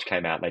 Swatch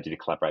came out and they did a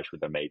collaboration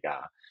with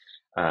Omega,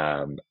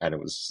 and it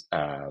was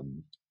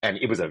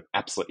an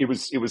absolute.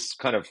 It was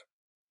kind of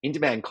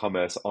in-demand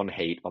commerce on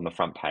heat on the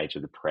front page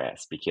of the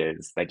press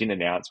because they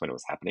didn't announce when it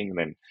was happening, and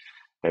then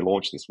they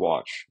launched this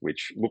watch,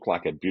 which looked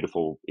like a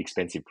beautiful,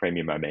 expensive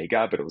premium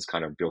Omega, but it was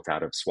kind of built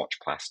out of Swatch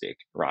plastic,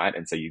 right?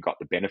 And so you got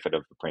the benefit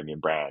of the premium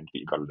brand, but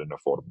you got it at an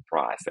affordable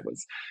price. That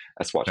was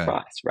a Swatch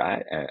price,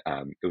 right?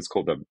 It was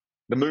called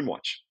the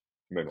Moonwatch.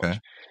 Moonwatch.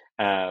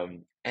 Okay.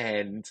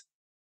 And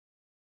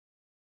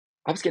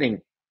I was getting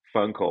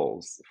phone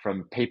calls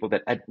from people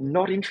that are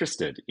not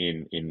interested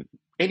in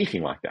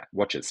anything like that,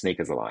 watches,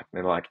 sneakers alike.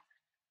 They're like,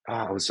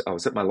 I was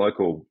at my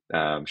local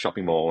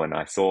shopping mall and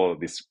I saw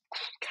this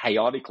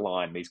chaotic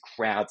line, these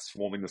crowds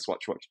swarming the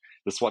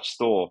Swatch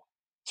store.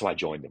 So I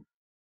joined them,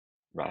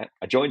 right?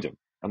 I joined them.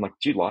 I'm like,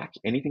 do you like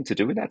anything to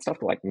do with that stuff?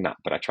 They're like, no,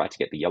 but I tried to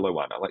get the yellow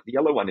one. I'm like, the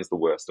yellow one is the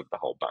worst of the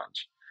whole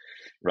bunch,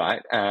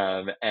 right?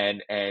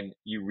 And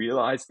you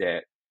realize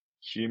that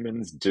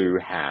humans do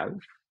have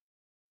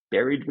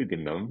buried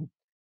within them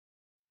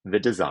the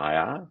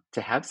desire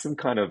to have some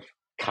kind of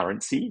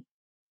currency,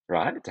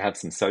 right? To have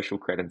some social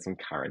credit and some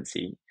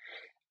currency.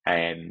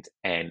 And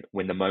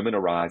when the moment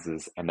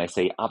arises and they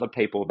see other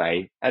people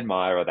they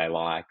admire or they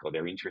like or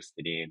they're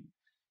interested in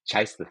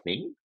chase the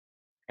thing,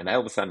 and they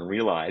all of a sudden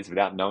realize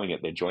without knowing it,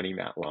 they're joining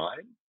that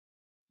line.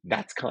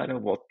 That's kind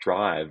of what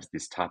drives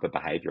this type of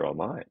behavior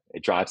online.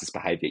 It drives this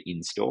behavior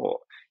in store.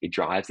 It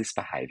drives this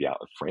behavior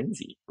of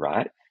frenzy,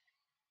 right?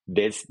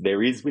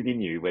 There is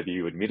within you, whether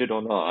you admit it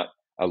or not,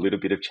 a little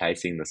bit of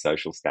chasing the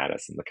social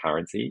status and the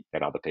currency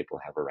that other people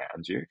have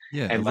around you.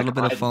 Yeah, and a little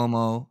bit of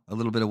FOMO, a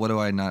little bit of what do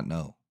I not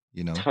know,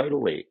 you know?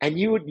 Totally. And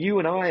you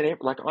and I,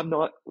 like, I'm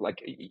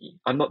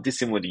not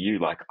dissimilar to you.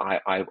 Like,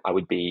 I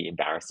would be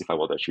embarrassed if I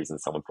wore those shoes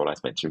and someone thought I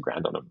spent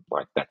 $2,000 on them.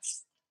 Like,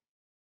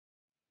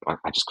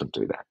 I just couldn't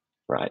do that,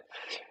 right?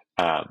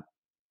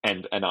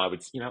 And I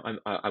would,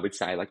 I would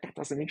say like that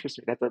doesn't interest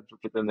me.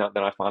 Then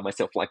I find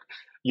myself like,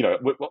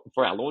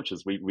 for our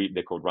launches,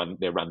 they're called Run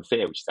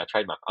Fair, which is our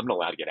trademark. I'm not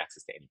allowed to get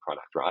access to any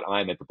product, right?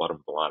 I'm at the bottom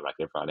of the line like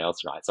everyone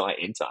else, right? So I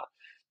enter,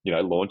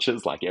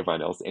 launches like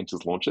everyone else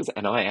enters launches,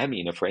 and I am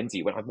in a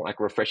frenzy when I'm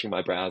like refreshing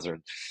my browser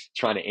and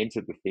trying to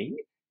enter the thing.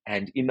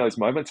 And in those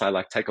moments, I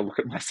like take a look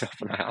at myself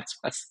and I ask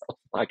myself,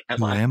 like,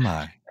 am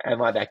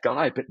I that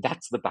guy? But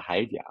that's the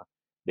behavior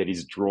that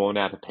is drawn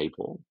out of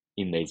people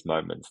in these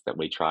moments that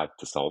we try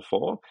to solve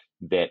for,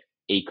 that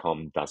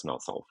e-com does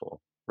not solve for,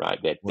 right?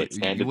 That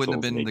you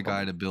wouldn't have been the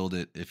guy to build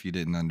it if you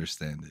didn't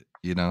understand it,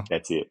 you know?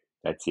 That's it.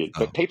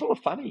 But people are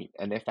funny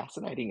and they're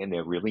fascinating and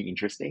they're really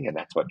interesting, and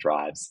that's what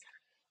drives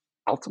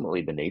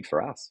ultimately the need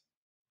for us.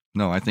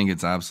 No, I think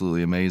it's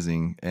absolutely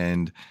amazing.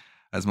 And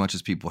as much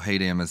as people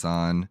hate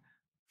Amazon,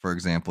 for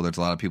example, there's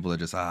a lot of people that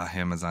just,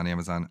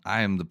 Amazon.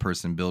 I am the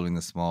person building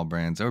the small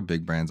brands or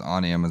big brands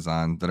on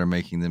Amazon that are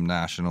making them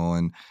national.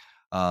 And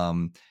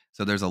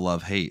so there's a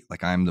love-hate.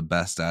 Like, I'm the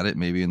best at it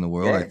maybe in the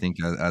world. Yeah. I think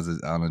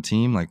on a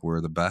team, like, we're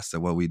the best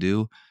at what we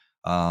do.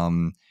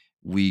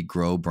 We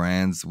grow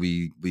brands.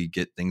 We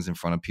get things in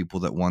front of people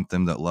that want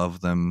them, that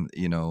love them.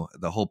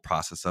 The whole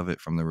process of it,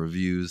 from the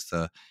reviews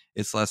to,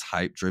 it's less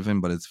hype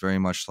driven, but it's very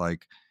much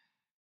like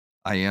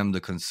I am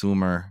the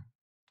consumer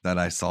that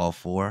I solve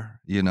for,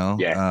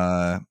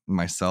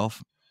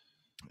 myself.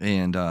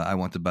 And I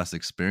want the best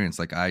experience.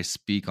 Like, I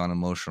speak on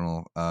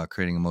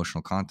creating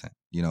emotional content,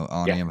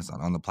 on Amazon,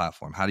 on the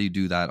platform. How do you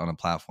do that on a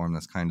platform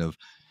that's kind of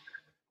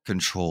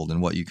controlled in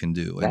what you can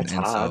do? That's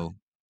hard. So,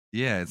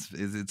 yeah,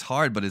 it's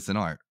hard, but it's an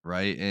art,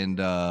 right? And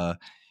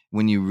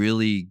when you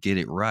really get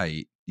it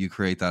right, you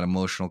create that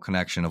emotional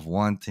connection of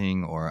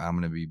wanting, or I'm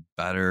going to be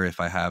better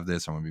if I have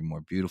this, or I'm going to be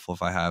more beautiful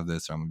if I have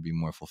this, or I'm going to be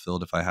more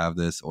fulfilled if I have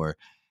this, or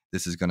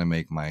this is going to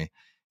make my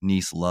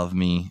niece love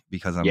me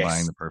because I'm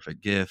buying the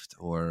perfect gift,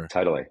 or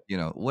totally,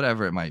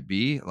 whatever it might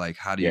be. Like,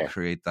 how do you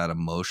create that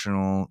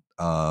emotional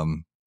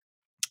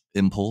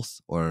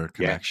impulse or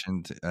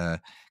connection?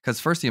 Because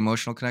first the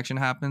emotional connection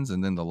happens,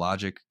 and then the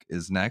logic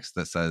is next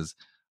that says,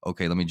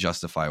 okay, let me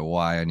justify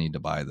why I need to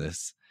buy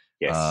this.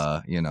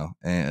 But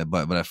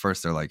at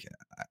first they're like,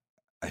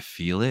 I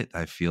feel it.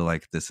 I feel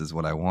like this is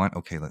what I want.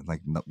 Okay,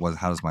 like what?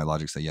 How does my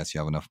logic say yes? You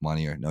have enough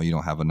money, or no, you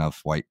don't have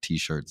enough white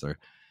T-shirts, or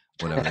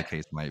whatever the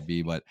case might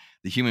be. But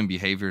the human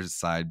behavior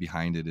side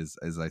behind it is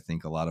I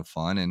think a lot of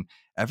fun, and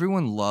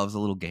everyone loves a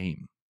little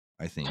game.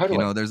 I think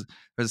Totally. there's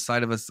a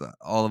side of us,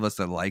 all of us,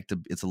 that like to.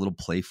 It's a little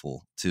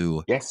playful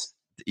to Yes.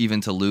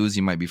 even to lose.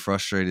 You might be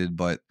frustrated,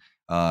 but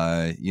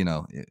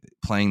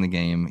playing the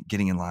game,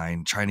 getting in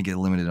line, trying to get a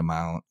limited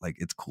amount, like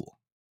it's cool.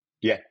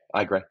 Yeah,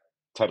 I agree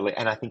totally,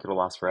 and I think it'll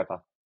last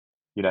forever.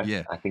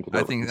 Yeah, I think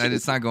I think that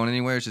it's not going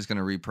anywhere. It's just going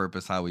to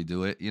repurpose how we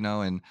do it,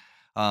 and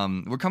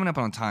we're coming up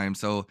on time.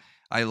 So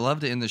I love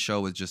to end the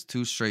show with just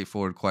two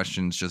straightforward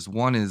questions. Just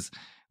one is,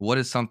 what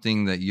is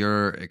something that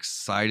you're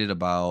excited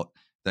about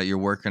that you're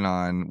working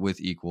on with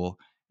Equal?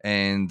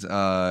 And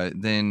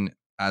then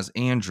as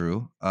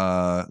Andrew,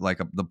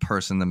 the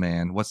person, the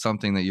man, what's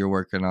something that you're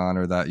working on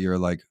or that you're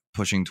like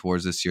pushing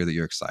towards this year that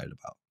you're excited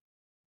about?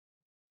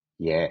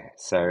 Yeah,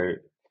 so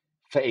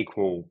for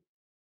Equal,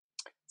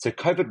 so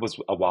COVID was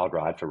a wild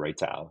ride for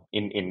retail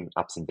in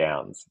ups and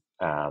downs.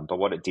 But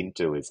what it didn't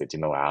do is it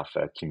didn't allow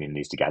for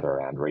communities to gather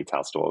around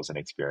retail stores and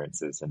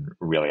experiences and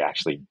really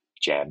actually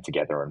jam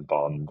together and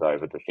bond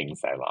over the things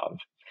they love.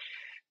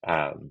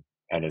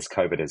 And as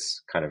COVID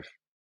has kind of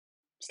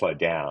slowed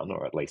down,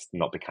 or at least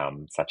not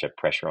become such a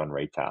pressure on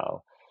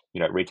retail,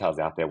 retailers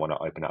out there want to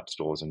open up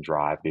stores and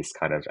drive this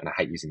kind of, and I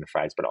hate using the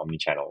phrase, but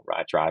omni-channel,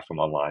 right? Drive from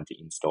online to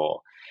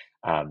in-store,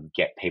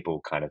 get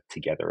people kind of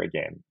together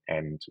again.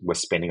 And we're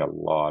spending a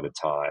lot of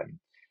time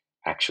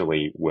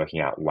actually working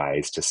out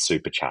ways to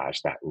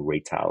supercharge that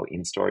retail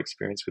in-store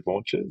experience with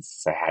launches.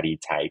 So how do you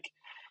take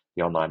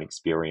the online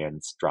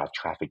experience, drive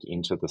traffic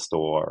into the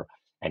store,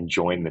 and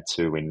join the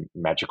two in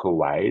magical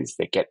ways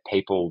that get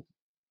people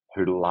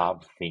who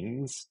love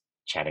things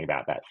chatting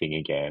about that thing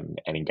again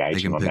and engaging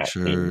Taking on that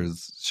thing.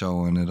 pictures,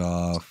 showing it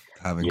off,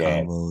 having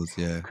combos.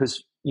 Yeah.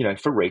 Because,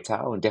 for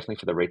retail, and definitely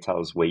for the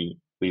retailers we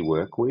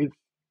work with,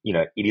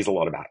 it is a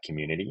lot about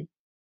community,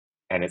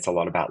 and it's a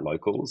lot about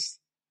locals,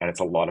 and it's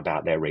a lot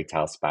about their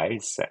retail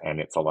space, and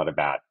it's a lot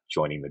about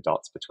joining the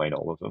dots between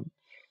all of them.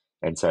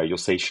 And so you'll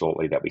see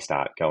shortly that we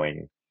start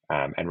going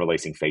and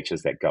releasing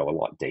features that go a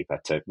lot deeper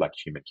to like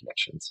human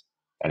connections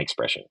and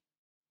expression.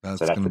 That's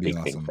So that's going to the be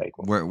big thing awesome. for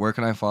Equal. Where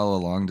can I follow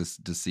along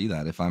to see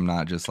that, if I'm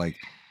not just like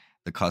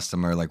the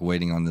customer, like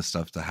waiting on this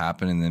stuff to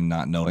happen and then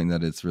not knowing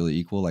that it's really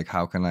Equal? Like,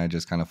 how can I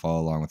just kind of follow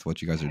along with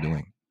what you guys are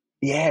doing?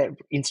 Yeah,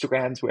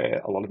 Instagram's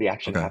where a lot of the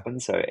action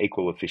happens. So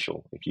Equal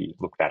Official, if you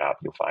look that up,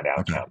 you'll find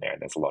our account there,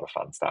 and there's a lot of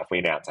fun stuff. We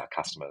announce our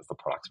customers, the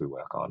products we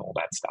work on, all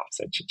that stuff.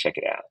 So check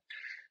it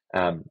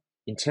out.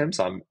 In terms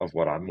of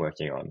what I'm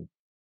working on,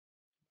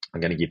 I'm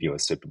going to give you a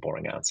super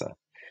boring answer.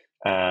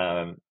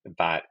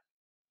 But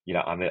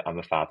I'm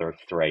the father of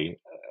three,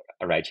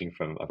 ranging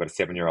from, I've got a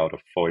 7-year-old,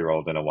 a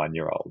 4-year-old, and a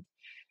 1-year-old.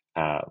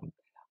 I'm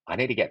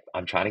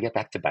trying to get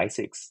back to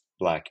basics,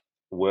 like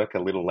work a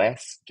little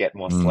less, get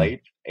more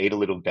sleep, eat a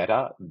little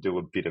better, do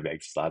a bit of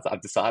exercise.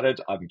 I've decided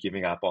I'm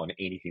giving up on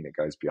anything that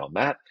goes beyond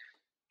that.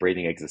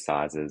 Breathing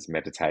exercises,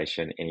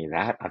 meditation, any of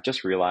that. I've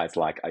just realized,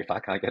 like, if I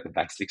can't get the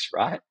basics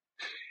right,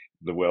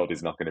 the world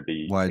is not going to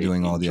be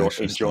doing all the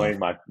extra enjoying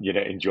stuff.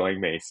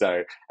 enjoying me.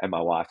 So, and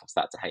my wife will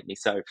start to hate me.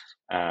 So,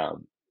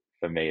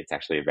 for me, it's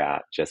actually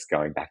about just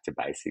going back to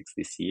basics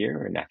this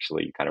year and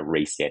actually kind of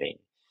resetting.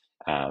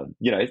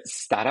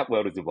 Startup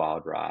world is a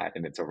wild ride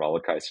and it's a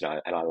roller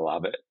coaster, and I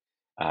love it.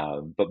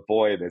 But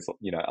boy, there's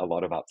a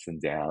lot of ups and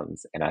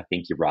downs, and I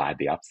think you ride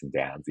the ups and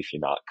downs if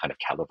you're not kind of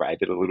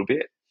calibrated a little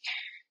bit.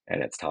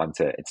 And it's time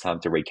to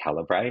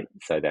recalibrate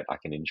so that I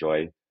can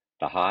enjoy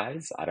the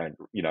highs. I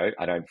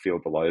don't feel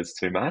the lows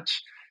too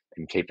much,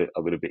 and keep it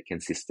a little bit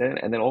consistent.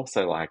 And then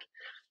also, like,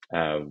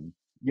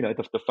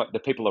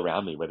 the people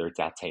around me, whether it's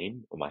our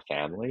team or my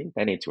family,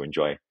 they need to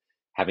enjoy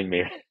having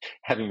me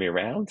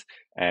around.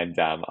 And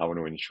I want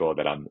to ensure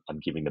that I'm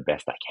giving the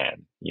best I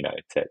can,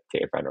 to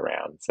everyone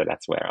around. So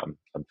that's where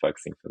I'm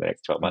focusing for the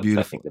next 12 months.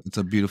 Beautiful. I think it's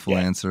a beautiful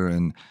answer,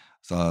 and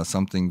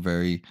something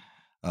very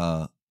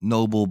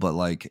noble, but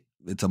like,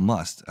 it's a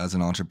must as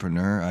an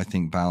entrepreneur. I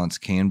think balance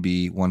can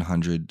be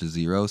 100 to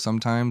 0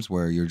 sometimes,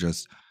 where you're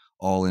just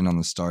all in on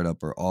the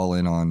startup or all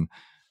in on,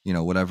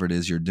 whatever it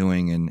is you're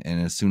doing. And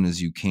as soon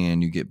as you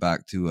can, you get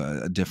back to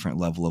a different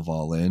level of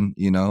all in,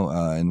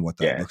 and what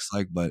that looks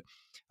like. But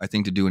I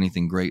think to do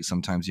anything great,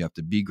 sometimes you have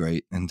to be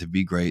great, and to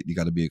be great, you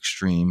got to be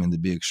extreme, and to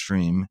be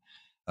extreme,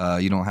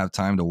 you don't have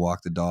time to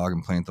walk the dog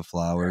and plant the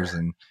flowers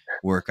and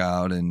work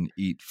out and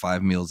eat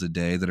 5 meals a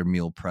day that are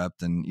meal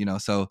prepped. And,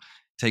 so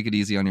take it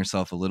easy on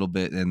yourself a little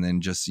bit. And then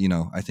just,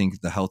 I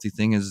think the healthy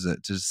thing is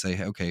to say,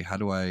 hey, okay, how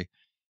do I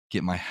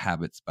get my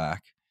habits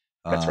back?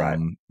 That's right.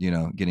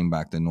 Getting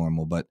back to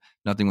normal. But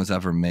nothing was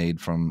ever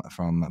made from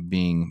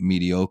being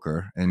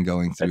mediocre and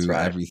going through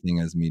everything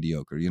as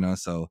mediocre,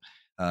 So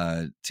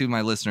to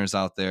my listeners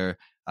out there,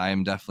 I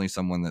am definitely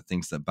someone that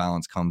thinks that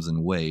balance comes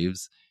in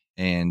waves.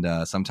 And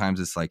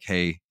sometimes it's like,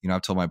 hey,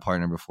 I've told my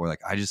partner before,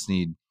 like, I just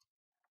need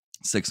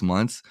 6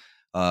 months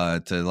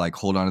to like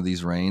hold on to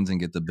these reins and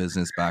get the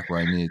business back where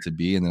I need it to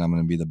be. And then I'm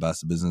going to be the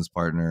best business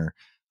partner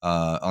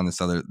on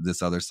this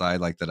other side,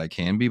 like that I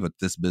can be, but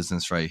this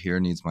business right here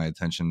needs my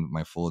attention,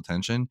 my full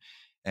attention.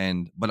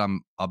 But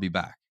I'll be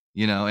back,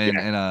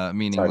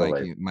 meaning totally.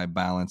 Like my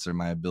balance or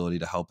my ability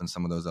to help in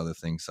some of those other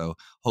things. So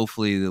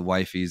hopefully the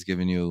wifey's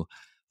giving you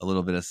a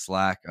little bit of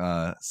slack.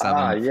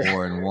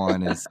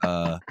 7-4-1 is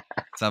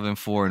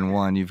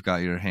 7-4-1. You've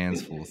got your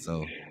hands full.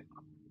 So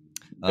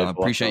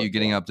appreciate you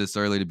getting up this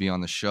early to be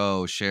on the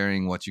show,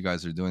 sharing what you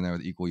guys are doing there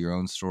with Equal Your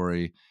Own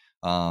Story.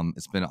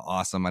 It's been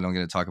awesome. I don't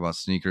get to talk about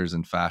sneakers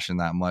and fashion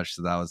that much,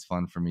 so that was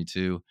fun for me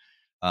too.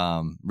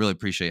 Really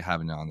appreciate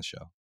having you on the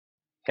show.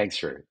 Thanks,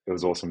 Drew. It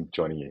was awesome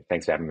joining you.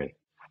 Thanks for having me.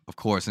 Of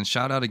course. And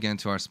shout out again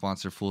to our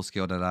sponsor,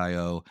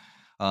 Fullscale.io.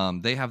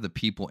 They have the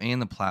people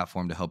and the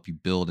platform to help you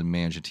build and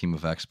manage a team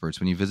of experts.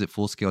 When you visit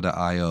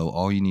Fullscale.io,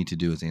 all you need to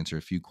do is answer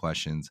a few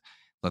questions.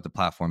 Let the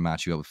platform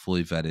match you up with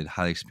fully vetted,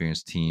 highly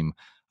experienced team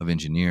of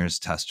engineers,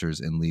 testers,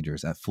 and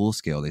leaders. At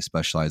Fullscale, they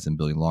specialize in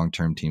building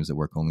long-term teams that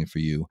work only for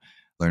you.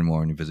 Learn more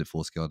when you visit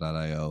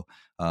Fullscale.io.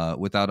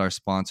 Without our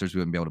sponsors, we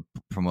wouldn't be able to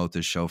promote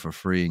this show for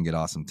free and get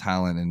awesome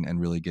talent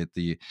and really get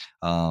the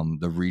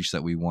reach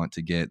that we want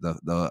to get.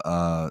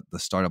 The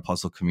Startup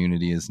Hustle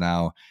community is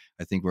now,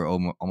 I think we're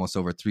almost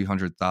over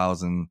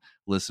 300,000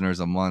 listeners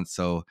a month.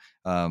 So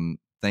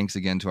thanks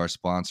again to our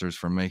sponsors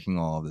for making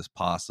all of this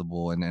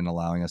possible and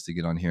allowing us to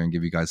get on here and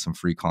give you guys some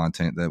free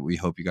content that we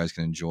hope you guys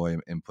can enjoy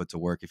and put to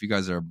work. If you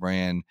guys are a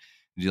brand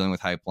dealing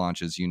with hype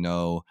launches, you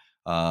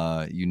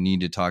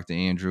need to talk to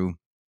Andrew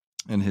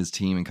and his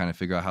team and kind of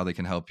figure out how they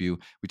can help you.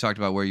 We talked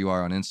about where you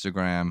are on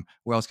Instagram.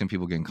 Where else can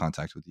people get in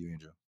contact with you,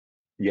 Andrew?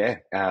 Yeah,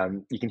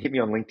 you can hit me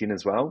on LinkedIn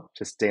as well.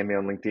 Just DM me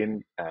on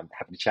LinkedIn.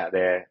 Happy to chat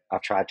there.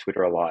 I've tried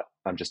Twitter a lot.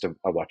 I'm just a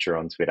watcher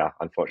on Twitter.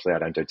 Unfortunately, I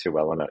don't do too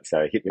well on it.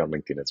 So hit me on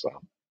LinkedIn as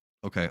well.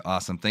 Okay,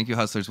 awesome. Thank you,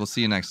 hustlers. We'll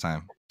see you next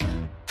time.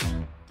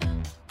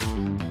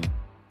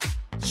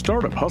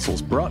 Startup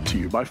Hustles brought to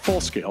you by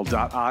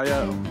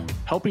Fullscale.io,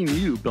 helping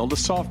you build a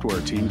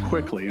software team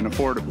quickly and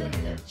affordably.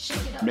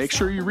 Make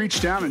sure you reach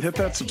down and hit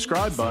that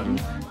subscribe button,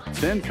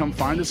 then come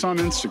find us on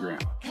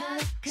Instagram.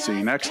 See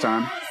you next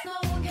time.